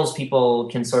skills people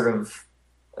can sort of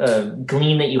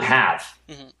glean that you have.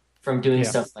 Mm-hmm. From doing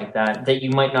stuff like that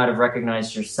you might not have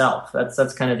recognized yourself.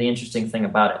 That's kind of the interesting thing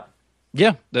about it.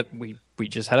 Yeah, that we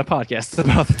just had a podcast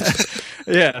about that.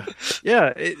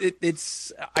 yeah.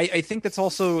 It's I think that's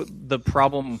also the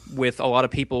problem with a lot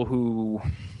of people who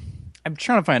I'm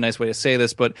trying to find a nice way to say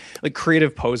this, but like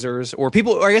creative posers or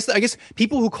people, or I guess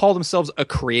people who call themselves a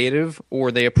creative,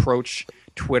 or they approach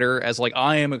Twitter as like,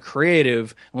 I am a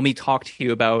creative, let me talk to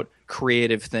you about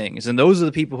creative things. And those are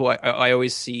the people who I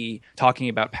always see talking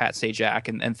about Pat Sajak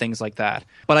and things like that.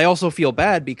 But I also feel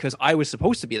bad because I was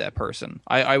supposed to be that person.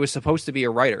 I was supposed to be a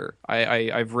writer.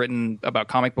 I've written about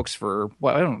comic books for,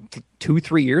 I don't know,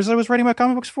 2-3 years I was writing about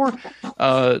comic books for.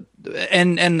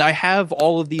 And I have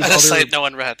all of these at a site no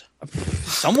one read.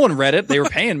 Someone read it. They were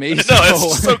paying me. No,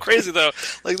 it's so crazy though.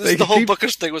 Like the whole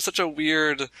bookish thing was such a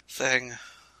weird thing.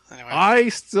 Anyway. I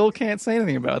still can't say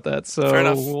anything about that. So fair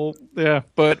enough. Yeah,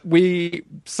 but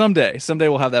someday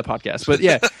we'll have that podcast. But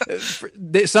yeah,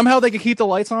 somehow they could keep the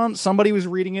lights on. Somebody was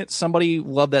reading it. Somebody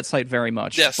loved that site very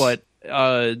much. Yes. But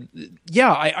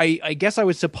yeah, I guess I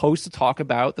was supposed to talk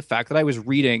about the fact that I was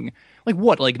reading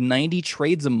like 90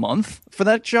 trades a month for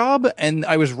that job, and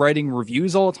I was writing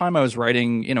reviews all the time. I was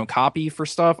writing, copy for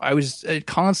stuff. I was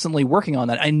constantly working on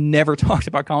that. I never talked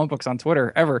about comic books on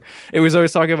Twitter ever. It was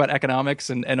always talking about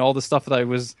economics and all the stuff that I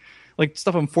was like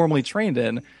stuff I'm formally trained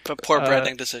in. But poor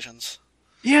branding decisions.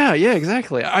 Yeah,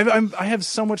 exactly. I have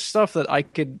so much stuff that I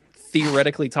could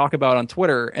theoretically talk about on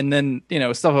Twitter, and then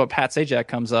stuff about Pat Sajak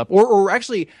comes up, or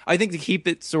actually I think to keep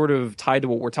it sort of tied to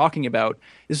what we're talking about,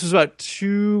 this was about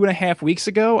 2.5 weeks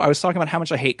ago. I was talking about how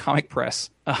much I hate Comic Press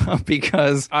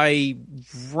because I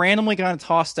randomly kind of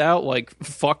tossed out like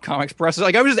fuck Comics Press.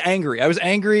 Like I was angry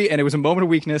and it was a moment of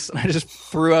weakness, and I just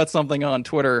threw out something on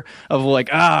Twitter of like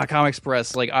Comics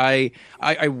Press. Like I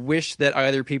wish that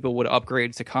either people would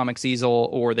upgrade to Comics Easel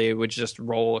or they would just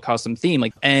roll a custom theme.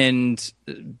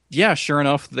 Yeah, sure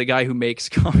enough, the guy who makes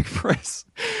Comic Press.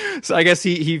 So I guess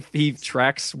he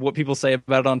tracks what people say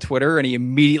about it on Twitter, and he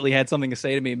immediately had something to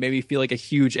say to me. It made me feel like a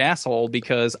huge asshole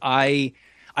because I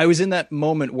was in that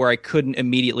moment where I couldn't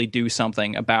immediately do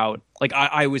something about, like,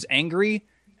 I was angry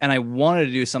and I wanted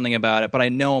to do something about it, but I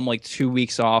know I'm like 2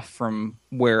 weeks off from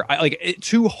where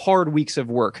 2 hard weeks of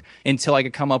work until I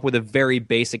could come up with a very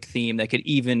basic theme that could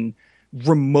even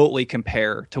remotely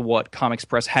compare to what Comics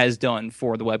Press has done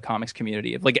for the webcomics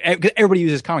community. Like everybody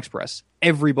uses Comics Press.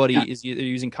 Everybody is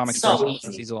using Comics Press.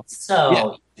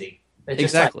 So easy. It's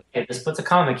exactly. Just like, this puts a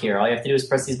comic here. All you have to do is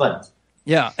press these buttons.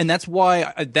 Yeah, and that's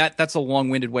why that's a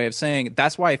long-winded way of saying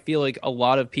that's why I feel like a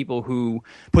lot of people who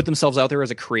put themselves out there as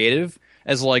a creative,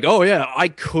 as like, oh yeah, I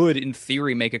could in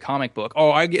theory make a comic book.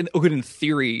 Oh, I could in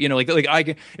theory, I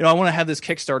can, I want to have this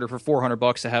Kickstarter for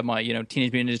 $400 to have my,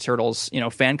 Teenage Mutant Ninja Turtles,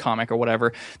 fan comic or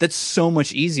whatever. That's so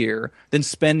much easier than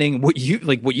spending what you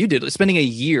did, spending a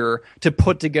year to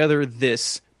put together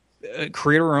this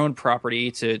creator-owned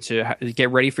property to get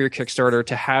ready for your Kickstarter,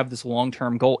 to have this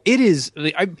long-term goal.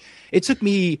 It took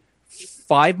me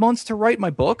 5 months to write my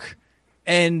book,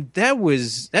 and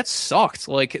that sucked.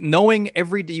 Like knowing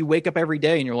every day you wake up every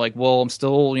day and you're like, well, I'm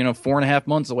still 4.5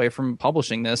 months away from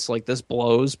publishing this. Like this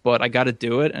blows, but I got to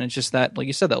do it. And it's just that, like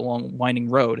you said, that long winding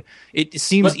road. It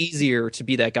seems easier to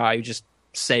be that guy who just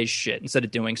says shit instead of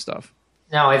doing stuff.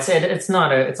 No, it's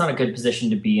not a good position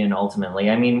to be in ultimately.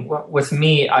 I mean, with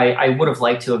me, I would have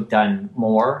liked to have done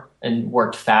more and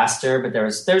worked faster, but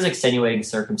there's extenuating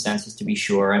circumstances to be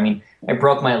sure. I mean, I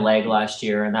broke my leg last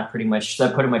year, and that pretty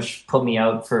much put me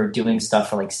out for doing stuff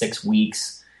for like 6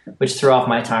 weeks, which threw off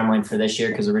my timeline for this year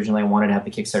because originally I wanted to have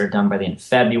the Kickstarter done by the end of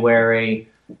February.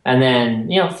 And then,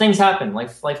 things happen.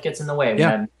 Life gets in the way. We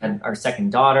had our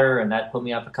second daughter, and that put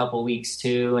me up a couple of weeks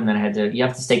too. And then you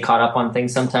have to stay caught up on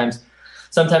things sometimes.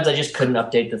 Sometimes I just couldn't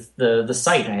update the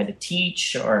site. I had to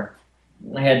teach, or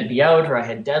I had to be out, or I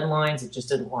had deadlines. It just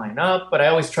didn't line up. But I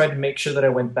always tried to make sure that I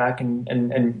went back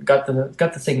and got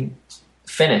the thing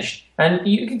finished. And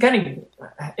you can kind of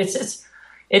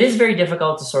it is very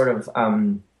difficult to sort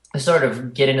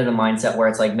of get into the mindset where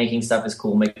it's like making stuff is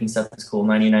cool,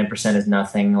 99% is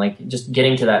nothing. Like just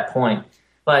getting to that point.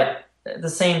 But at the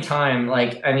same time,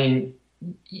 like, I mean,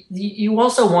 you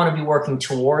also want to be working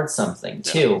towards something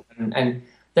too, and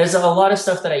there's a lot of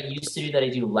stuff that I used to do that I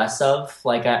do less of.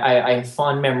 Like I have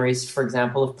fond memories, for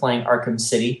example, of playing Arkham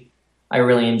City. I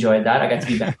really enjoyed that. I got to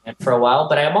be Batman for a while,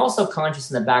 but I'm also conscious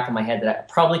in the back of my head that I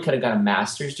probably could have got a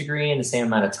master's degree in the same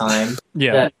amount of time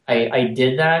that I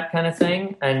did that kind of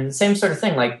thing. And same sort of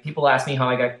thing. Like people ask me how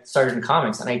I got started in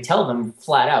comics, and I tell them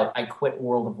flat out, I quit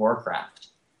World of Warcraft.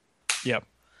 Yep.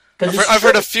 I've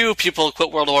heard a few people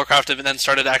quit World of Warcraft and then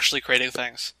started actually creating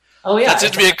things. Oh yeah, that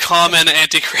seems to be a common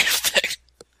anti-creative thing.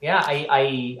 Yeah,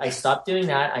 I stopped doing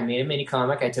that. I made a mini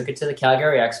comic. I took it to the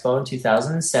Calgary Expo in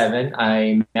 2007.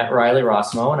 I met Riley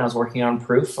Rossmo, and I was working on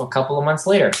Proof a couple of months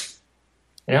later.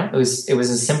 It was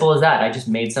as simple as that. I just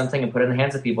made something and put it in the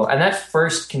hands of people. And that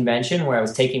first convention where I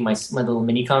was taking my little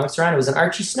mini comics around, it was an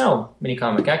Archie Snow mini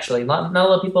comic. Actually, not a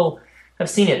lot of people have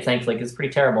seen it. Thankfully, 'cause it's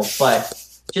pretty terrible. But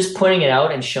just putting it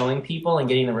out and showing people and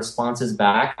getting the responses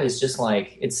back is just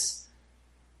like it's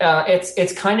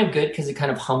kind of good because it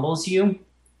kind of humbles you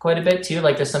quite a bit too.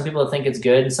 Like there's some people that think it's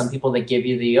good and some people that give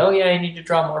you the, oh yeah, I need to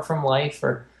draw more from life.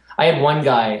 Or I had one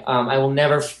guy, I will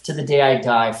never, to the day I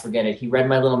die, forget it. He read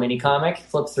my little mini comic,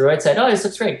 flipped through it, said, oh, this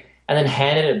looks great, and then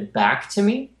handed it back to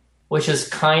me, which is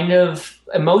kind of,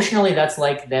 emotionally, that's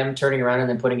like them turning around and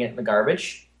then putting it in the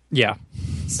garbage. Yeah.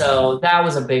 So that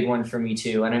was a big one for me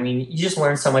too. And I mean, you just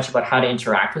learn so much about how to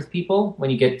interact with people when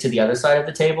you get to the other side of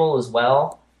the table as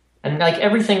well. And like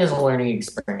everything is a learning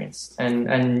experience,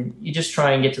 and you just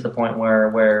try and get to the point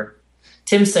where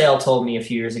Tim Sale told me a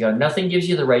few years ago, nothing gives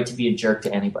you the right to be a jerk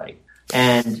to anybody,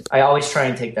 and I always try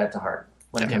and take that to heart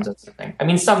when it comes to something. I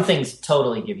mean, some things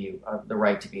totally give you the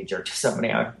right to be a jerk to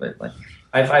somebody.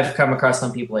 I've come across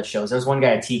some people at shows. There's one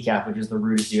guy at TCAF, which is the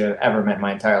rudest you have ever met in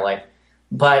my entire life.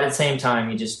 But at the same time,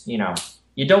 you just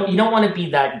you don't want to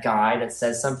be that guy that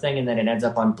says something and then it ends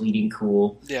up on Bleeding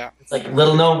Cool. Yeah. It's like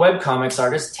little known webcomics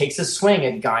artist takes a swing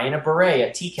at guy in a beret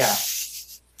at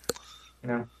TCAF.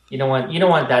 You don't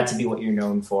want that to be what you're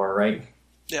known for, right?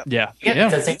 Yeah.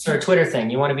 It's the same sort of Twitter thing.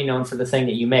 You want to be known for the thing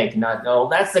that you make, not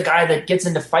that's the guy that gets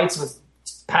into fights with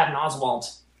Patton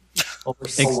Oswalt over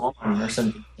Salon or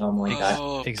something like that.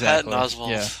 Oh, Exactly. Patton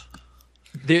Oswalt.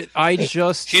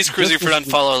 Yeah. He's cruising for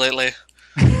unfollow lately.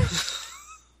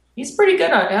 He's pretty good.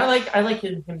 I like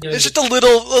him doing. It's just a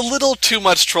little too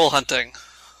much troll hunting.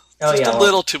 A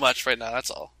little too much right now. That's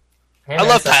all. I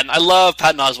love Patton. I love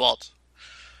Patton Oswalt,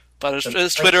 but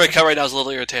his Twitter account right now is a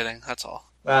little irritating. That's all.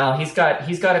 Well, he's got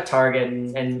a target,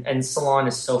 and Salon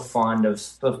is so fond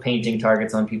of painting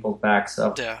targets on people's backs.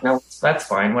 So that's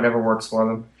fine. Whatever works for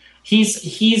them.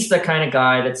 He's the kind of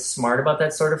guy that's smart about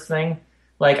that sort of thing.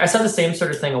 Like I saw the same sort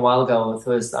of thing a while ago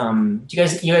do you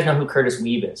guys know who Curtis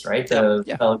Weeb is, right? The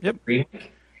fellow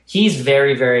remake. He's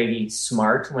very, very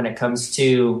smart when it comes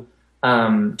to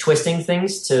twisting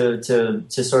things to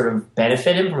sort of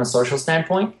benefit him from a social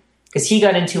standpoint. Because he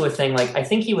got into a thing like I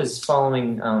think he was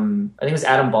following I think it was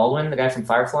Adam Baldwin, the guy from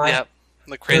Firefly. Yeah,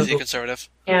 the crazy conservative.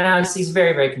 Yeah, he's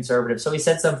very, very conservative. So he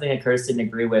said something that Curtis didn't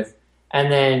agree with,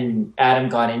 and then Adam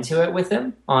got into it with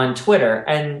him on Twitter,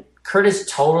 and Curtis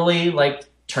totally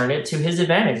turned it to his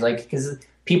advantage, because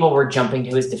people were jumping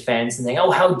to his defense and saying,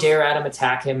 "Oh, how dare Adam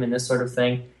attack him?" and this sort of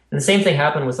thing. And the same thing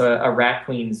happened with a Rat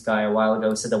Queens guy a while ago.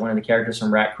 Who said that one of the characters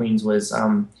from Rat Queens was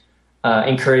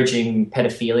encouraging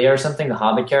pedophilia or something. The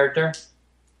Hobbit character,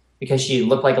 because she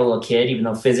looked like a little kid, even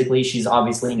though physically she's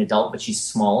obviously an adult, but she's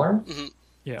smaller. Mm-hmm.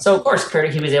 Yeah. So of course,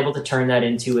 Curtis, he was able to turn that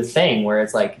into a thing where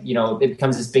it's it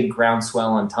becomes this big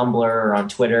groundswell on Tumblr or on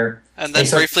Twitter. And then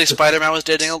briefly, Spider-Man was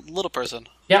dating a little person.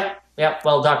 Yeah.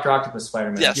 Well, Dr. Octopus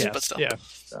Spider-Man. Yes, but still. Yeah.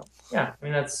 So yeah, I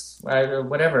mean that's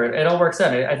whatever. It all works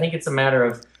out. I think it's a matter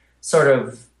of sort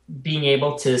of being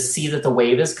able to see that the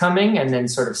wave is coming and then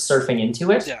sort of surfing into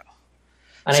it. Yeah.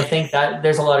 And I think that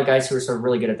there's a lot of guys who are sort of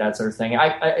really good at that sort of thing.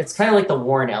 It's kind of like the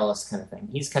Warren Ellis kind of thing.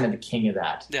 He's kind of the king of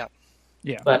that. Yeah.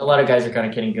 Yeah. But a lot of guys are kind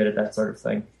of getting good at that sort of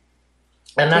thing.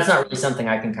 And that's not really something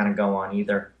I can kind of go on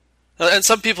either. And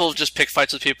some people just pick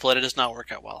fights with people and it does not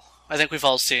work out well. I think we've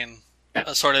all seen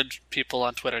assorted people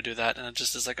on Twitter do that, and it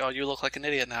just is like, oh, you look like an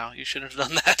idiot now. You shouldn't have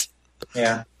done that.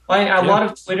 Yeah. A lot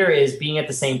of Twitter is being at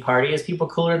the same party as people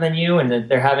cooler than you, and that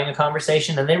they're having a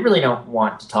conversation, and they really don't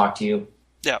want to talk to you.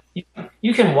 Yeah.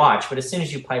 You can watch, but as soon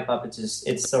as you pipe up,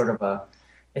 it's sort of a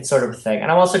thing.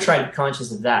 And I'm also trying to be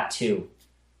conscious of that too.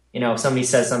 If somebody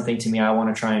says something to me, I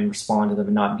want to try and respond to them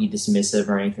and not be dismissive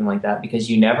or anything like that, because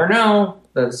you never know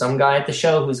that some guy at the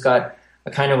show who's got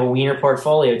a kind of a wiener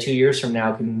portfolio 2 years from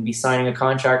now can be signing a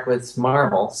contract with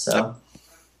Marvel. So,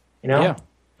 never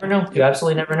know. You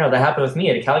absolutely never know. That happened with me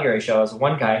at a Calgary show. I was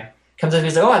one guy comes up and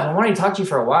he's like, "Oh, I've been wanting to talk to you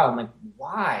for a while." I'm like,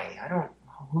 "Why?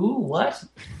 What?"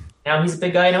 Now he's a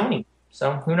big guy in Oni.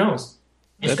 So who knows?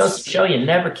 It just goes to show you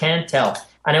never can tell.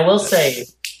 And I will say,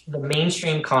 the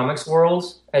mainstream comics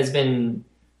world has been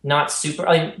not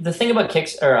super. The thing about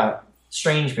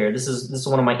Strangebeard, this is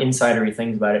one of my insidery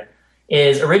things about it,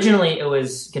 is originally it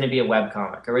was going to be a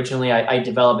webcomic. Originally, I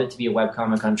developed it to be a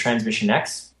webcomic on Transmission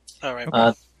X. Oh,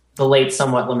 right. The late,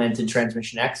 somewhat lamented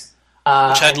Transmission X.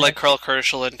 Which had Carl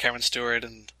Kerschel and Cameron Stewart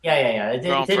and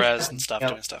Ron Perez and stuff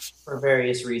doing stuff. For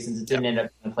various reasons, it didn't end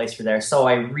up in a place for there. So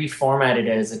I reformatted it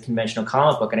as a conventional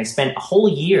comic book, and I spent a whole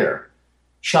year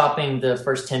shopping the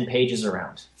first 10 pages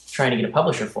around, trying to get a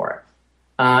publisher for it.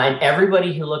 And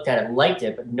everybody who looked at it liked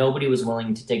it, but nobody was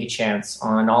willing to take a chance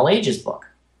on an all-ages book.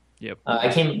 Yep.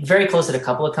 I came very close at a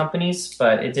couple of companies,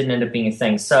 but it didn't end up being a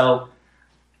thing. So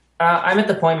I'm at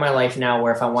the point in my life now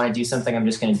where if I want to do something, I'm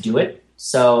just going to do it.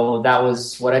 So that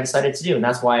was what I decided to do, and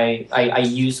that's why I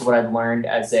used what I've learned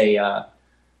as I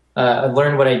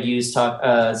learned what I'd used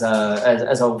as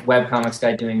a webcomics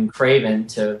guy doing Craven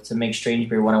to make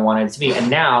Strangebeard what I wanted it to be. And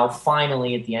now,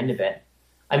 finally, at the end of it,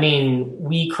 I mean,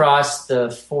 we crossed the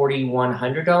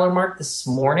 $4,100 mark this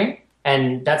morning,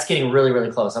 and that's getting really, really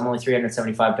close. I'm only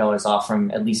 $375 off from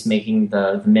at least making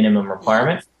the minimum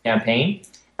requirement for the campaign.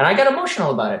 And I got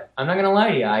emotional about it. I'm not going to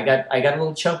lie to you. I got a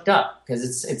little choked up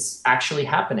because it's actually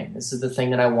happening. This is the thing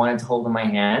that I wanted to hold in my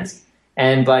hands.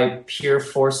 And by pure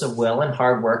force of will and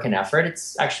hard work and effort,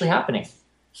 it's actually happening.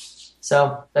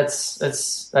 So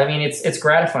it's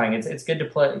gratifying. It's good to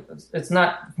play. It's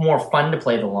not more fun to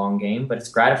play the long game, but it's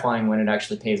gratifying when it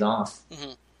actually pays off.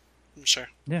 Mm-hmm. I'm sure.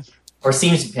 Yeah. Or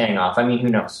seems to be paying off. I mean, who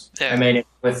knows? Yeah. I made it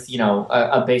with,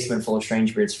 a basement full of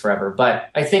Strangebeards forever. But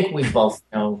I think we both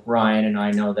know, Ryan and I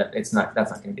know that that's not going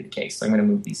to be the case. So I'm going to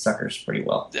move these suckers pretty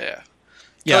well. Yeah.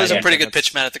 Yeah, Kelly's yeah, a pretty good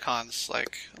pitch man at the cons.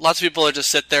 Like, lots of people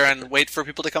just sit there and wait for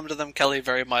people to come to them. Kelly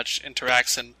very much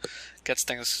interacts and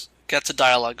gets a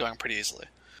dialogue going pretty easily.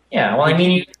 Yeah, well, I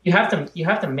mean, you have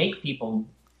to make people,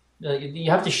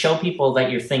 you have to show people that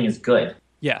your thing is good.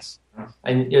 Yes.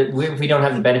 And we don't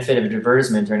have the benefit of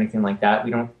advertisement or anything like that. We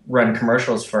don't run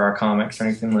commercials for our comics or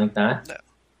anything like that. No.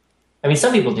 I mean,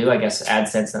 some people do, I guess,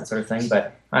 AdSense, that sort of thing.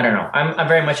 But I don't know. I'm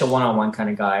very much a one-on-one kind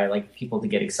of guy. I like people to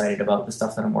get excited about the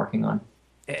stuff that I'm working on.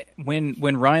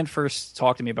 When Ryan first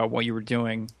talked to me about what you were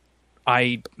doing,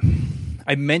 I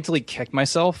mentally kicked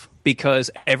myself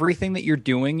because everything that you're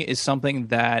doing is something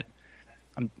that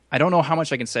I don't know how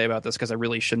much I can say about this because I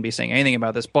really shouldn't be saying anything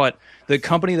about this, but the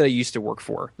company that I used to work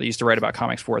for, that I used to write about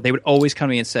comics for, they would always come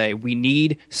to me and say, we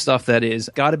need stuff that is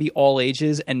got to be all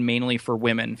ages and mainly for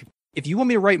women. If you want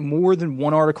me to write more than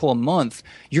one article a month,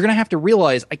 you're going to have to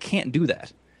realize I can't do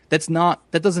that.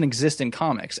 That doesn't exist in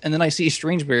comics. And then I see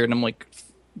Strangebeard and I'm like,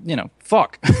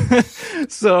 fuck.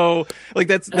 So like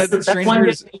that's one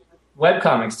thing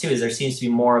webcomics too, is there seems to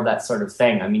be more of that sort of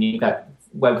thing. I mean, you've got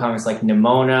webcomics like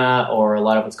Nimona, or a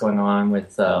lot of what's going on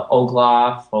with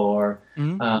Ogloff or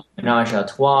Menage a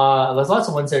Trois. There's lots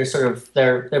of ones that are sort of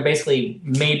they're basically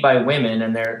made by women,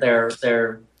 and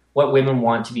they're what women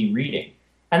want to be reading.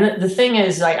 And the thing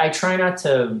is, I try not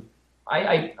to.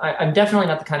 I'm definitely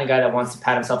not the kind of guy that wants to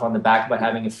pat himself on the back about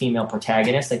having a female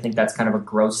protagonist. I think that's kind of a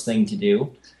gross thing to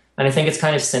do, and I think it's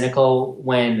kind of cynical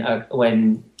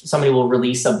when somebody will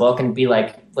release a book and be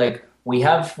like we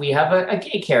have a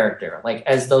gay character, like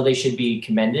as though they should be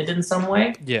commended in some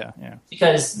way. Yeah.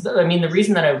 Because I mean, the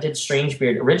reason that I did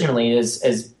Strangebeard originally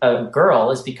as a girl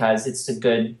is because it's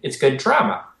good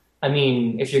drama. I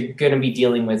mean, if you're going to be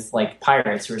dealing with like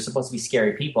pirates who are supposed to be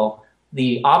scary people,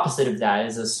 the opposite of that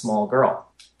is a small girl.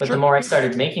 But Sure. The more I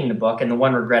started making the book, and the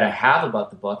one regret I have about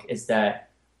the book is that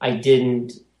I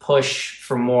didn't push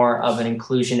for more of an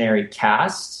inclusionary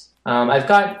cast. I've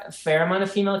got a fair amount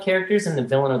of female characters, and the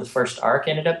villain of the first arc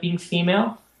ended up being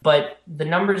female. But the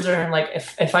numbers are like,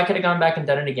 if I could have gone back and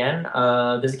done it again,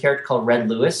 there's a character called Red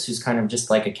Lewis, who's kind of just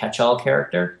like a catch-all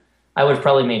character. I would have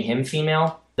probably made him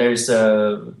female. There's sort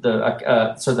of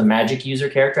the magic user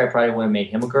character. I probably would have made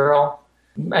him a girl.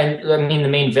 I mean, the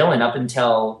main villain, up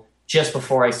until just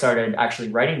before I started actually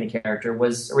writing the character,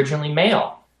 was originally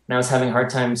male. And I was having a hard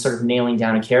time sort of nailing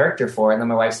down a character for it. And then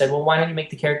my wife said, well, why don't you make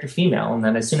the character female? And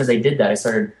then as soon as I did that, I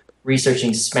started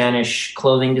researching Spanish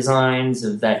clothing designs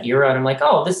of that era. And I'm like,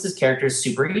 oh, this character is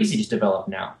super easy to develop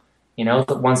now.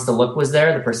 Once the look was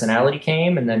there, the personality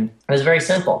came, and then it was very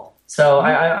simple. So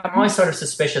I'm always sort of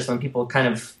suspicious when people kind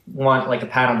of want like a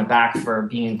pat on the back for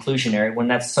being inclusionary, when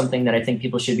that's something that I think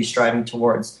people should be striving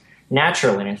towards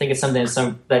naturally. And I think it's something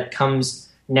that comes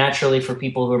naturally for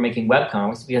people who are making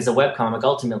webcomics, because a webcomic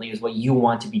ultimately is what you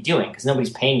want to be doing, because nobody's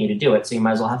paying you to do it, so you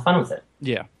might as well have fun with it.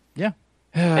 Yeah.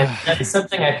 And that is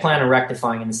something I plan on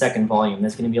rectifying in the second volume.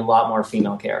 There's going to be a lot more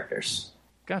female characters.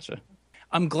 Gotcha.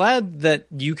 I'm glad that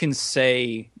you can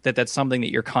say that that's something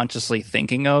that you're consciously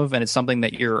thinking of, and it's something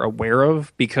that you're aware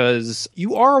of, because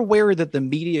you are aware that the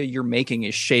media you're making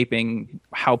is shaping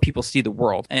how people see the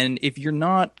world. And if you're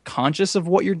not conscious of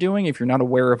what you're doing, if you're not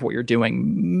aware of what you're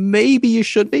doing, maybe you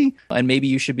should be. And maybe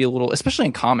you should be a little, especially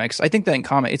in comics. I think that in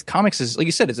comics is, like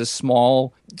you said, it's a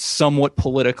small, somewhat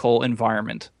political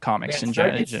environment. Comics in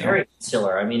general. It's very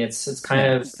insular. I mean, it's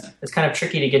kind of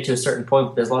tricky to get to a certain point,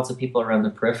 but there's lots of people around the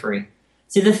periphery.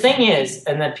 See, the thing is,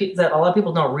 and that a lot of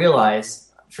people don't realize,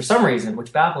 for some reason,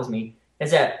 which baffles me,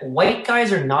 is that white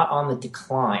guys are not on the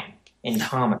decline in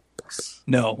comics.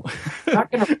 No. You're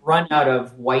not going to run out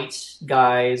of white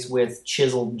guys with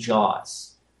chiseled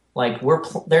jaws. Like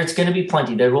there's going to be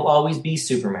plenty. There will always be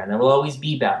Superman. There will always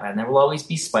be Batman. There will always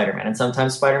be Spider-Man. And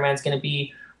sometimes Spider-Man's going to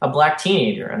be a black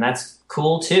teenager, and that's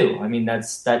cool too. I mean,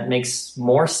 that makes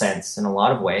more sense in a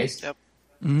lot of ways. Yep.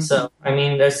 Mm-hmm. So I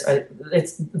mean,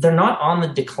 they're not on the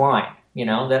decline. You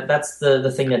know, that's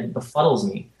the thing that befuddles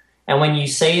me. And when you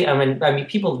say, I mean,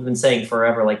 people have been saying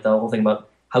forever, like the whole thing about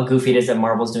how goofy it is that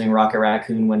Marvel's doing Rocket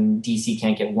Raccoon when DC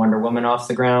can't get Wonder Woman off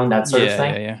the ground, that sort of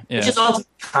thing. Yeah. Which is also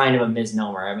kind of a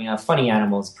misnomer. I mean, a funny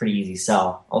animal is a pretty easy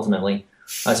sell, ultimately,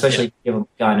 especially if you have a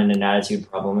gun and an attitude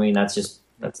problem. I mean, that's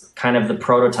kind of the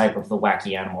prototype of the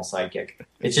wacky animal sidekick.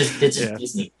 It's just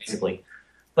Disney, basically.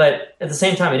 But at the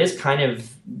same time, it is kind of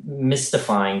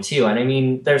mystifying too. And I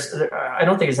mean, I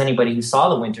don't think there's anybody who saw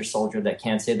the Winter Soldier that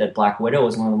can't say that Black Widow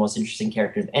is one of the most interesting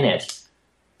characters in it.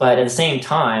 But at the same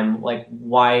time, like,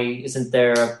 why isn't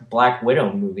there a Black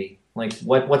Widow movie? Like,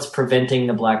 what's preventing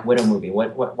the Black Widow movie?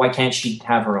 Why can't she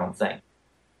have her own thing?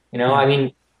 You know, I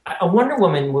mean, a Wonder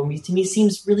Woman movie to me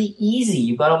seems really easy.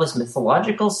 You've got all this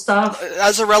mythological stuff.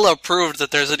 Azzarello proved that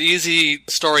there's an easy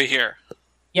story here.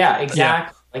 Yeah, exactly.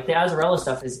 Yeah. Like, the Azzarello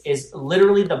stuff is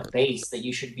literally the base that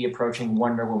you should be approaching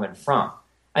Wonder Woman from.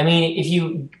 I mean, if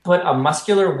you put a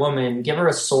muscular woman, give her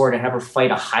a sword, and have her fight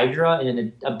a Hydra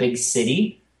in a big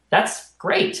city, that's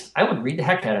great. I would read the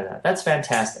heck out of that. That's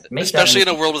fantastic. Especially in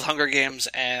a world with Hunger Games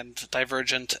and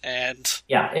Divergent and...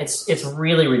 Yeah, it's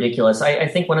really ridiculous. I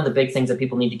think one of the big things that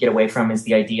people need to get away from is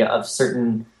the idea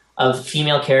of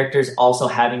female characters also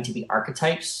having to be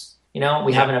archetypes. You know,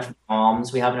 we have enough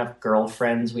moms, we have enough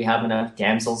girlfriends, we have enough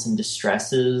damsels in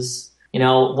distresses. You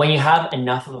know, when you have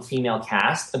enough of a female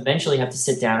cast, eventually you have to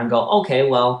sit down and go, okay,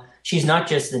 well, she's not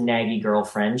just the naggy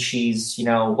girlfriend. She's, you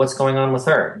know, what's going on with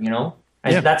her, you know?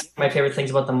 That's one of my favorite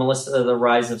things about the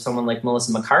rise of someone like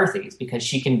Melissa McCarthy, is because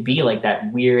she can be like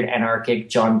that weird, anarchic,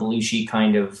 John Belushi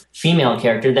kind of female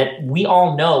character that we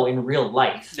all know in real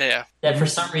life. Yeah. That for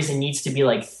some reason needs to be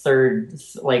like third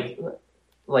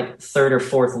or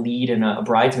fourth lead in a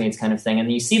Bridesmaids kind of thing. And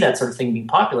then you see that sort of thing being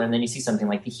popular, and then you see something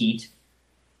like The Heat,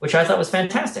 which I thought was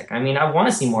fantastic. I mean, I want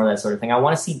to see more of that sort of thing. I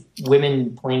want to see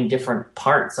women playing different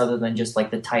parts other than just like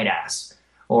the tight ass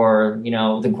or, you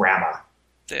know, the grandma.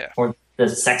 Yeah. Or the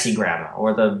sexy grandma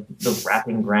or the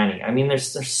rapping granny. I mean,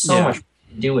 there's so much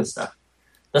to do with stuff.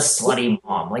 The slutty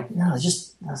mom. Like, no,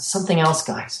 just something else,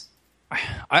 guys.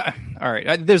 All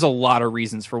right. There's a lot of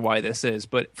reasons for why this is,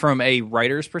 but from a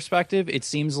writer's perspective, it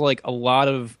seems like a lot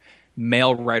of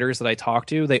male writers that I talk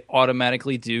to, they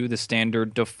automatically do the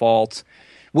standard default.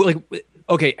 Well, like,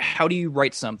 okay, how do you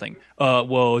write something?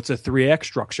 Well, it's a 3-act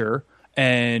structure,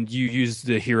 and you use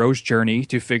the hero's journey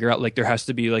to figure out, like, there has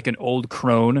to be like an old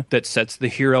crone that sets the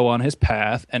hero on his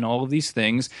path and all of these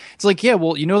things. It's like, yeah,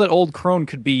 well, you know that old crone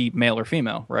could be male or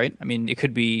female, right? I mean, it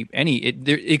could be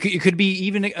it could be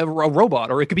even a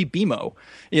robot, or it could be BMO.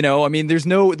 You know, I mean, there's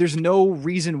no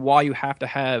reason why you have to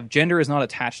have gender is not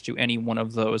attached to any one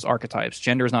of those archetypes.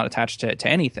 Gender is not attached to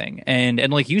anything.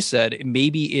 And like you said,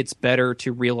 maybe it's better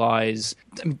to realize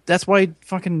that's why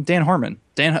fucking Dan Harmon.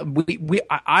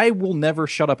 I will never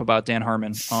shut up about Dan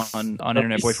Harmon on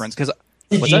Internet Boyfriends, because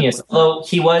he's a genius. Although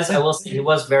he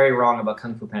was very wrong about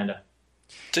Kung Fu Panda.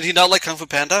 Did he not like Kung Fu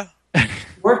Panda? He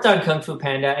worked on Kung Fu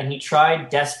Panda, and he tried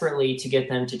desperately to get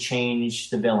them to change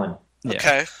the villain. Yeah.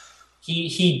 Okay.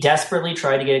 He desperately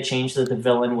tried to get it changed so that the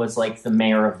villain was like the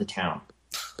mayor of the town.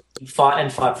 He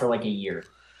fought for like a year.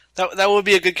 That would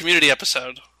be a good Community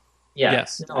episode. Yeah.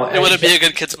 Yes. No, it wouldn't be a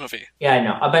good kids movie. Yeah, I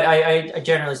know. But I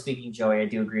generally speaking, Joey, I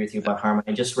do agree with you about Harmon.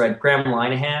 I just read Graham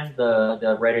Linehan,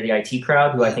 the writer of the IT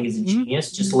Crowd, who I think is a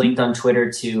genius, just linked on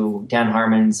Twitter to Dan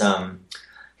Harmon's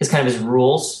his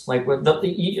rules. Like,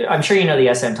 I'm sure you know the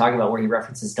essay I'm talking about where he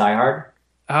references Die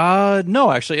Hard.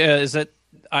 No, actually, is that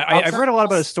I've read a lot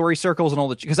about his story circles and all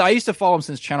the, because I used to follow him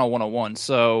since Channel 101.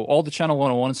 So all the Channel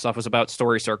 101 stuff was about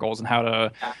story circles and how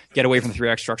to get away from the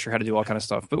 3-act structure, how to do all kind of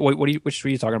stuff. But which were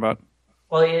you talking about?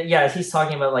 Well, yeah, he's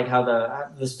talking about like how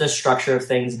the structure of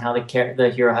things and how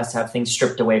the hero has to have things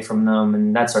stripped away from them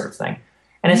and that sort of thing.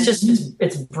 And it's just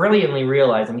it's brilliantly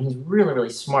realized. I mean, he's really, really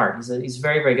smart. He's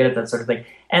very, very good at that sort of thing.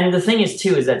 And the thing is,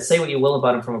 too, is that say what you will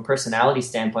about him from a personality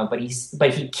standpoint, but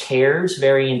he cares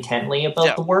very intently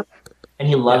about the work. And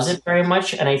he loves it very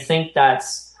much, and I think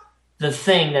that's the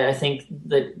thing that I think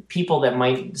that people that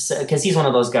might, because he's one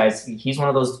of those guys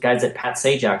that Pat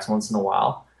Sajak's once in a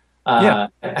while,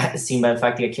 seen by the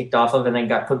fact he got kicked off of and then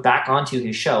got put back onto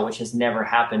his show, which has never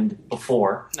happened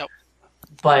before. Nope.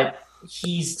 But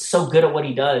he's so good at what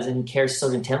he does, and he cares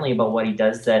so intently about what he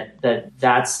does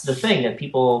that's the thing that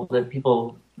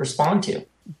people respond to.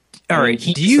 All right,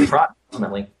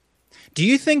 ultimately. Do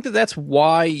you think that that's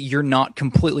why you're not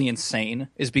completely insane?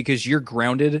 Is because you're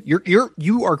grounded?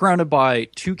 You are grounded by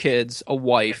 2 kids, a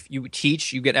wife. You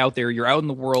teach. You get out there. You're out in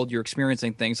the world. You're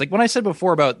experiencing things. Like when I said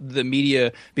before about the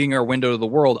media being our window to the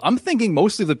world, I'm thinking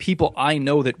mostly the people I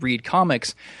know that read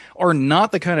comics are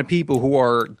not the kind of people who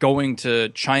are going to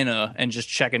China and just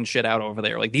checking shit out over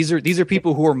there. Like these are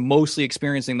people who are mostly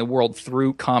experiencing the world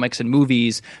through comics and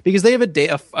movies because they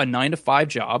have a 9 to 5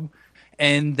 job.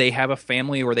 And they have a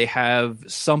family or they have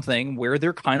something where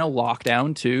they're kind of locked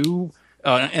down to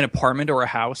an apartment or a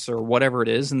house or whatever it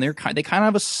is, and they kind of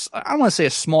have I don't want to say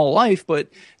a small life, but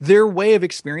their way of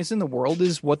experiencing the world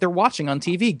is what they're watching on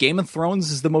TV. Game of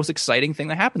Thrones is the most exciting thing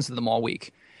that happens to them all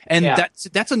week, and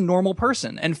that's a normal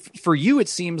person. And for you, it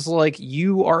seems like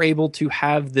you are able to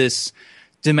have this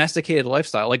domesticated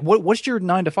lifestyle. Like what's your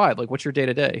 9 to 5? Like what's your day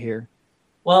to day here?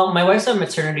 Well, my wife's on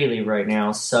maternity leave right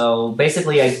now, so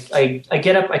basically I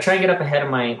get up, I try and get up ahead of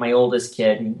my oldest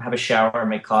kid and have a shower and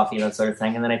make coffee, that sort of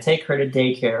thing, and then I take her to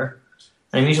daycare,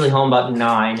 and I'm usually home about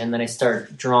 9, and then I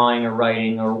start drawing or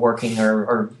writing or working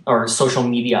or social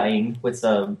mediaing with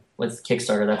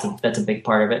Kickstarter. That's a big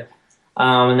part of it,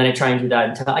 and then I try and do that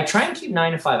until I try and keep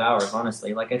 9 to 5 hours,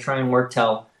 honestly. Like I try and work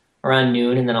till around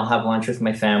noon, and then I'll have lunch with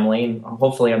my family, and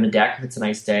hopefully on the deck if it's a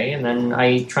nice day. And then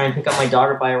I try and pick up my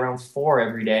daughter by around 4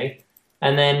 every day.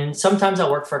 And then sometimes I'll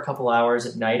work for a couple hours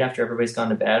at night after everybody's gone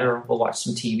to bed, or we'll watch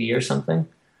some TV or something.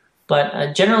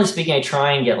 But generally speaking, I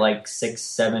try and get like 6,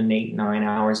 7, 8, 9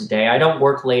 hours a day. I don't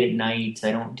work late at night.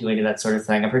 I don't do any of that sort of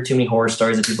thing. I've heard too many horror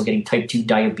stories of people getting type 2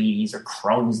 diabetes or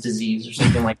Crohn's disease or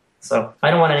something like that. So I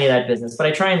don't want any of that business. But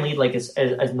I try and lead like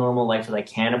as normal life as I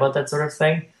can about that sort of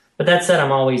thing. But that said,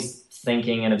 I'm always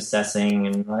thinking and obsessing,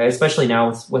 and especially now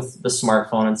with the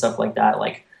smartphone and stuff like that.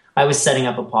 Like I was setting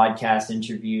up a podcast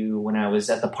interview when I was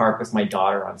at the park with my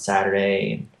daughter on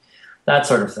Saturday, and that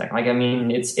sort of thing. Like, I mean,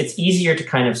 it's easier to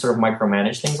kind of sort of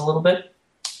micromanage things a little bit.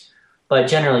 But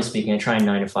generally speaking, I try and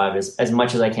 9 to 5 as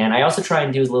much as I can. I also try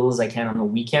and do as little as I can on the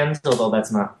weekends, although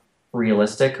that's not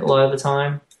realistic a lot of the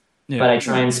time. Yeah. But I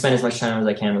try and spend as much time as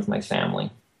I can with my family.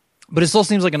 But it still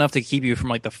seems like enough to keep you from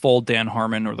like the full Dan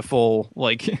Harmon or the full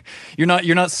like you're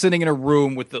not sitting in a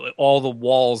room with all the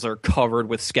walls are covered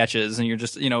with sketches and you're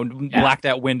just blacked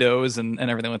out windows and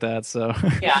everything like that. So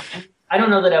yeah, I don't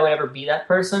know that I would ever be that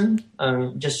person.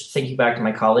 Just thinking back to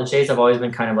my college days, I've always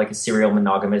been kind of like a serial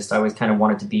monogamist. I always kind of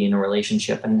wanted to be in a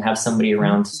relationship and have somebody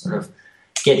around to sort of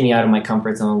get me out of my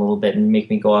comfort zone a little bit and make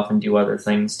me go off and do other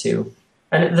things too.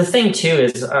 And the thing, too,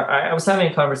 is I was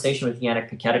having a conversation with Yannick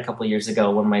Paquette a couple of years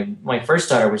ago when my first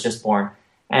daughter was just born.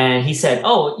 And he said,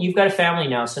 "Oh, you've got a family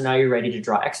now, so now you're ready to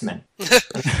draw X-Men."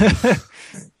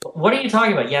 What are you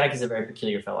talking about? Yannick is a very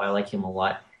peculiar fellow. I like him a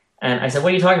lot. And I said,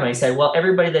 "What are you talking about?" He said, "Well,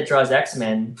 everybody that draws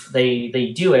X-Men,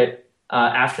 they do it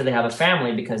after they have a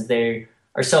family because they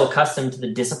are so accustomed to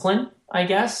the discipline, I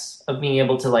guess, of being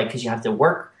able to, like, because you have to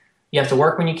work. You have to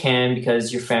work when you can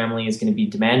because your family is going to be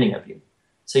demanding of you.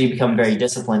 So you become very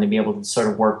disciplined to be able to sort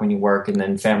of work when you work and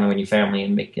then family when you family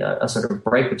and make a sort of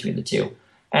break between the two."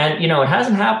 And, it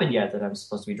hasn't happened yet that I'm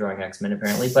supposed to be drawing X-Men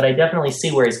apparently, but I definitely see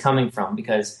where he's coming from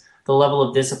because the level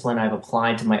of discipline I've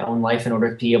applied to my own life in order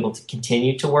to be able to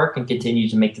continue to work and continue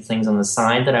to make the things on the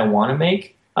side that I want to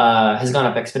make has gone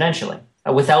up exponentially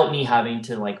without me having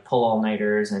to like pull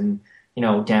all-nighters and,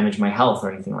 damage my health or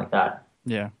anything like that.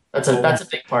 Yeah. That's a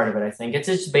big part of it, I think. It's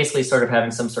just basically sort of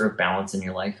having some sort of balance in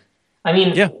your life. I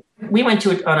mean, yeah. We went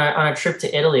on a trip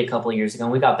to Italy a couple of years ago,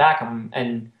 and we got back,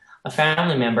 and a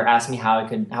family member asked me how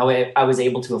I was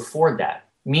able to afford that.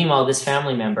 Meanwhile, this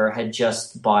family member had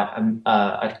just bought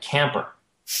a camper.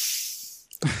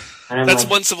 And that's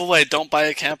one simple way: don't buy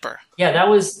a camper. Yeah, that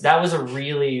was a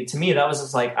really, to me, that was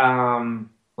just like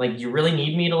you really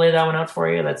need me to lay that one out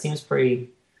for you? That seems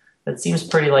pretty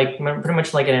like pretty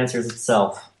much like it answers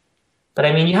itself. But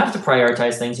I mean, you have to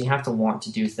prioritize things. You have to want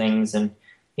to do things, and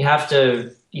you have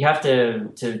to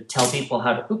tell people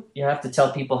how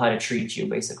to treat you,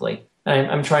 basically.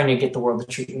 I'm trying to get the world to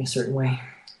treat me a certain way.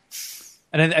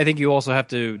 And I think you also have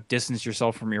to distance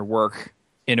yourself from your work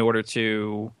in order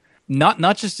to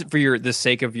not just for the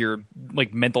sake of your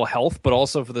like mental health, but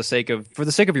also for the sake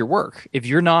of your work. If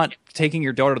you're not taking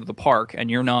your daughter to the park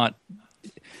and you're not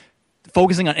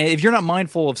focusing on, if you're not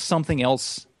mindful of something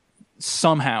else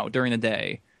somehow during the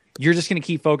day, you're just going to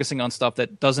keep focusing on stuff that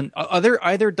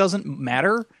either doesn't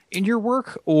matter in your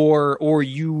work, or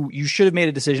you should have made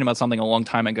a decision about something a long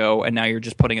time ago, and now you're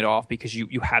just putting it off because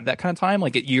you have that kind of time.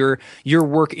 Like your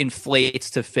work inflates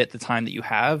to fit the time that you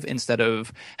have instead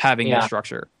of having a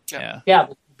structure. Yeah.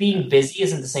 But being busy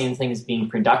isn't the same thing as being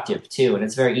productive too, and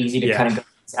it's very easy to kind of go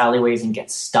these alleyways and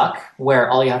get stuck where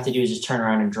all you have to do is just turn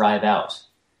around and drive out.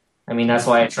 I mean, that's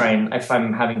why I try and if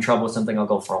I'm having trouble with something, I'll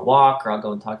go for a walk or I'll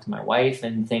go and talk to my wife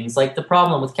and things like the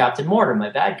problem with Captain Mortar, my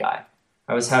bad guy.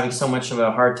 I was having so much of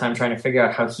a hard time trying to figure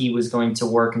out how he was going to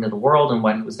work into the world and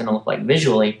what he was going to look like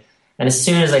visually. And as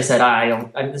soon as I said,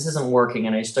 this isn't working,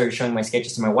 and I started showing my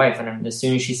sketches to my wife, and as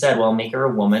soon as she said, well, make her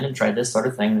a woman and try this sort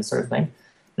of thing, and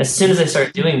as soon as I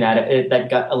started doing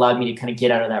that, allowed me to kind of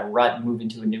get out of that rut and move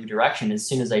into a new direction. As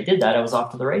soon as I did that, I was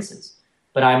off to the races.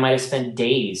 But I might have spent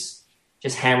days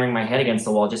just hammering my head against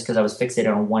the wall just because I was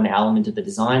fixated on one element of the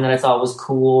design that I thought was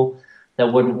cool,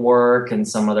 that wouldn't work in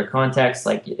some other context.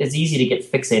 Like, it's easy to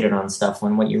get fixated on stuff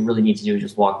when what you really need to do is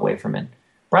just walk away from it.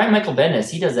 Brian Michael Bendis,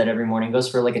 he does that every morning. Goes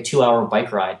for like a 2-hour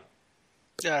bike ride.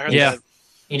 Yeah, I heard that.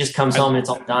 He just comes home and it's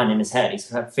all done in his head.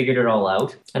 He's figured it all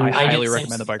out. And I highly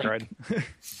recommend the bike ride.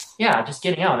 Yeah, just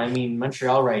getting out. I mean,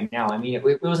 Montreal right now. I mean,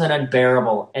 it was an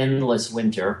unbearable, endless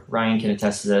winter. Ryan can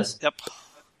attest to this. Yep.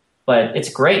 But it's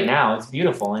great now. It's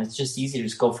beautiful, and it's just easy to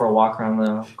just go for a walk around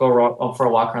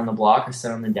the block or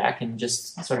sit on the deck and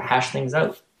just sort of hash things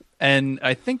out. And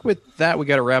I think with that, we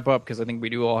got to wrap up because I think we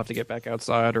do all have to get back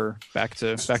outside or back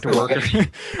to work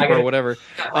or whatever.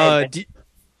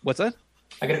 What's that?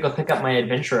 I got to go pick up my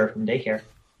adventurer from daycare.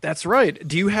 That's right.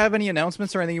 Do you have any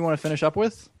announcements or anything you want to finish up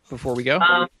with before we go?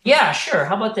 Yeah, sure.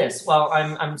 How about this? Well,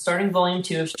 I'm starting Volume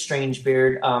 2 of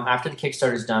Strangebeard. After the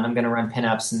Kickstarter's done, I'm going to run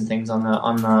pinups and things on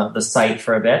the site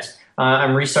for a bit.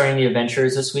 I'm restarting the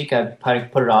Adventures this week. I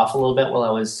put it off a little bit while I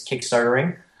was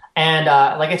Kickstartering. And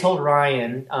like I told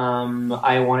Ryan,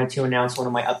 I wanted to announce one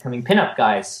of my upcoming pinup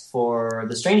guys for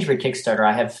the Strangebeard Kickstarter.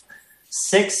 I have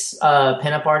 6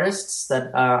 pinup artists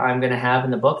that I'm going to have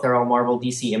in the book. They're all Marvel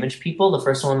DC Image people. The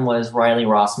first one was Riley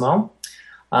Rossmo.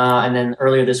 And then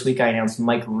earlier this week I announced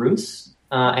Mike Ruth.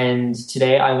 And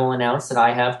today I will announce that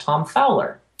I have Tom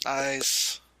Fowler.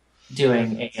 Nice.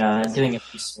 Doing a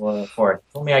piece for it.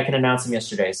 Told me I can announce him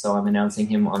yesterday, so I'm announcing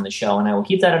him on the show. And I will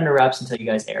keep that under wraps until you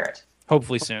guys air it.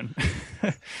 Hopefully soon.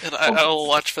 And I will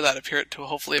watch for that to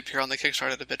hopefully appear on the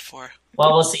Kickstarter a bit for.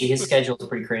 Well, we'll see. His schedule is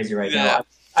pretty crazy right now.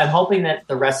 I'm hoping that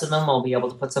the rest of them will be able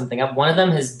to put something up. One of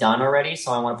them has done already,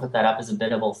 so I want to put that up as a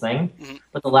biddable thing. Mm-hmm.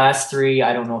 But the last 3,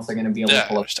 I don't know if they're going to be able to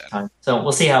pull up time. So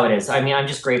we'll see how it is. I mean, I'm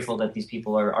just grateful that these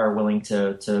people are willing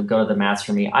to go to the mats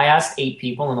for me. I asked 8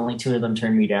 people, and only 2 of them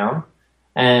turned me down.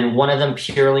 And one of them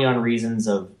purely on reasons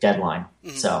of deadline.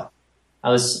 Mm-hmm. So I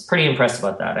was pretty impressed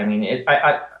about that. I mean, in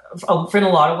a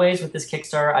lot of ways with this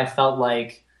Kickstarter, I felt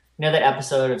like, you know that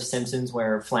episode of Simpsons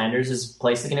where Flanders'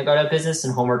 place is going to go out of business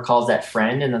and Homer calls that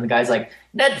friend and then the guy's like,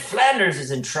 Ned Flanders is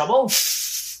in trouble?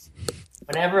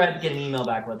 Whenever I get an email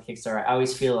back about the Kickstarter, I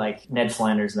always feel like Ned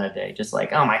Flanders that day. Just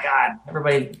like, oh my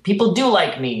God, people do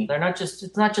like me.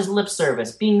 It's not just lip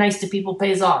service. Being nice to people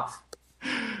pays off. You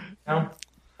know?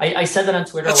 I said that on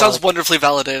Twitter. That sounds wonderfully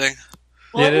validating.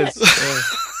 Well, it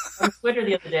is. On Twitter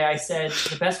the other day, I said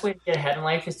the best way to get ahead in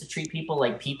life is to treat people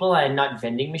like people and not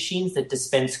vending machines that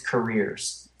dispense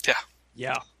careers.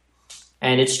 Yeah.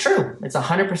 And it's true. It's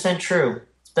 100% true.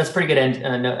 That's a pretty good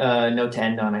note to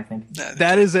end on, I think.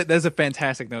 That is a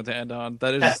fantastic note to end on.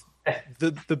 That is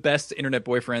the best internet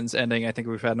boyfriends ending I think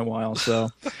we've had in a while. So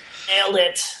nailed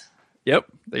it. Yep,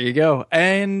 there you go.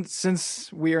 And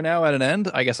since we are now at an end,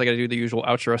 I guess I got to do the usual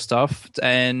outro stuff.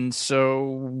 And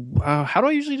so, how do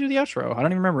I usually do the outro? I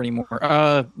don't even remember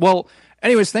anymore. Well,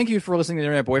 anyways, thank you for listening to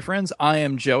Internet Boyfriends. I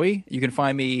am Joey. You can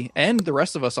find me and the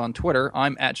rest of us on Twitter.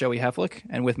 I'm at Joey Heflick,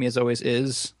 and with me as always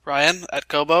is Ryan at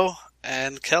Gobo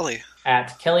and Kelly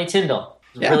at Kelly Tyndall.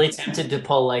 Yeah. Really tempted to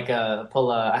pull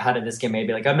a how did this get made?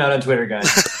 Be like, I'm not on Twitter, guys.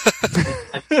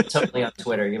 I'm totally on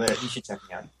Twitter. You should check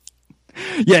me out.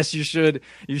 Yes, you should.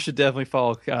 You should definitely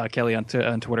follow Kelly on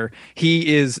Twitter.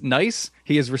 He is nice.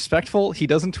 He is respectful. He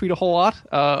doesn't tweet a whole lot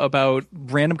about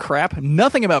random crap.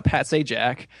 Nothing about Pat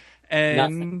Sajak.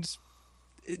 And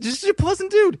just a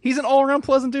pleasant dude. He's an all-around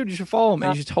pleasant dude. You should follow him.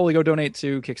 And you should totally go donate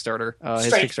to Kickstarter.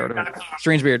 His Kickstarter.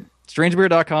 Strangebeard.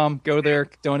 Strangebeard.com. Go there.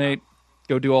 Donate.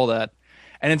 Go do all that.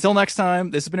 And until next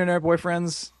time, this has been Internet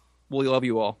Boyfriends. We love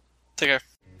you all. Take care.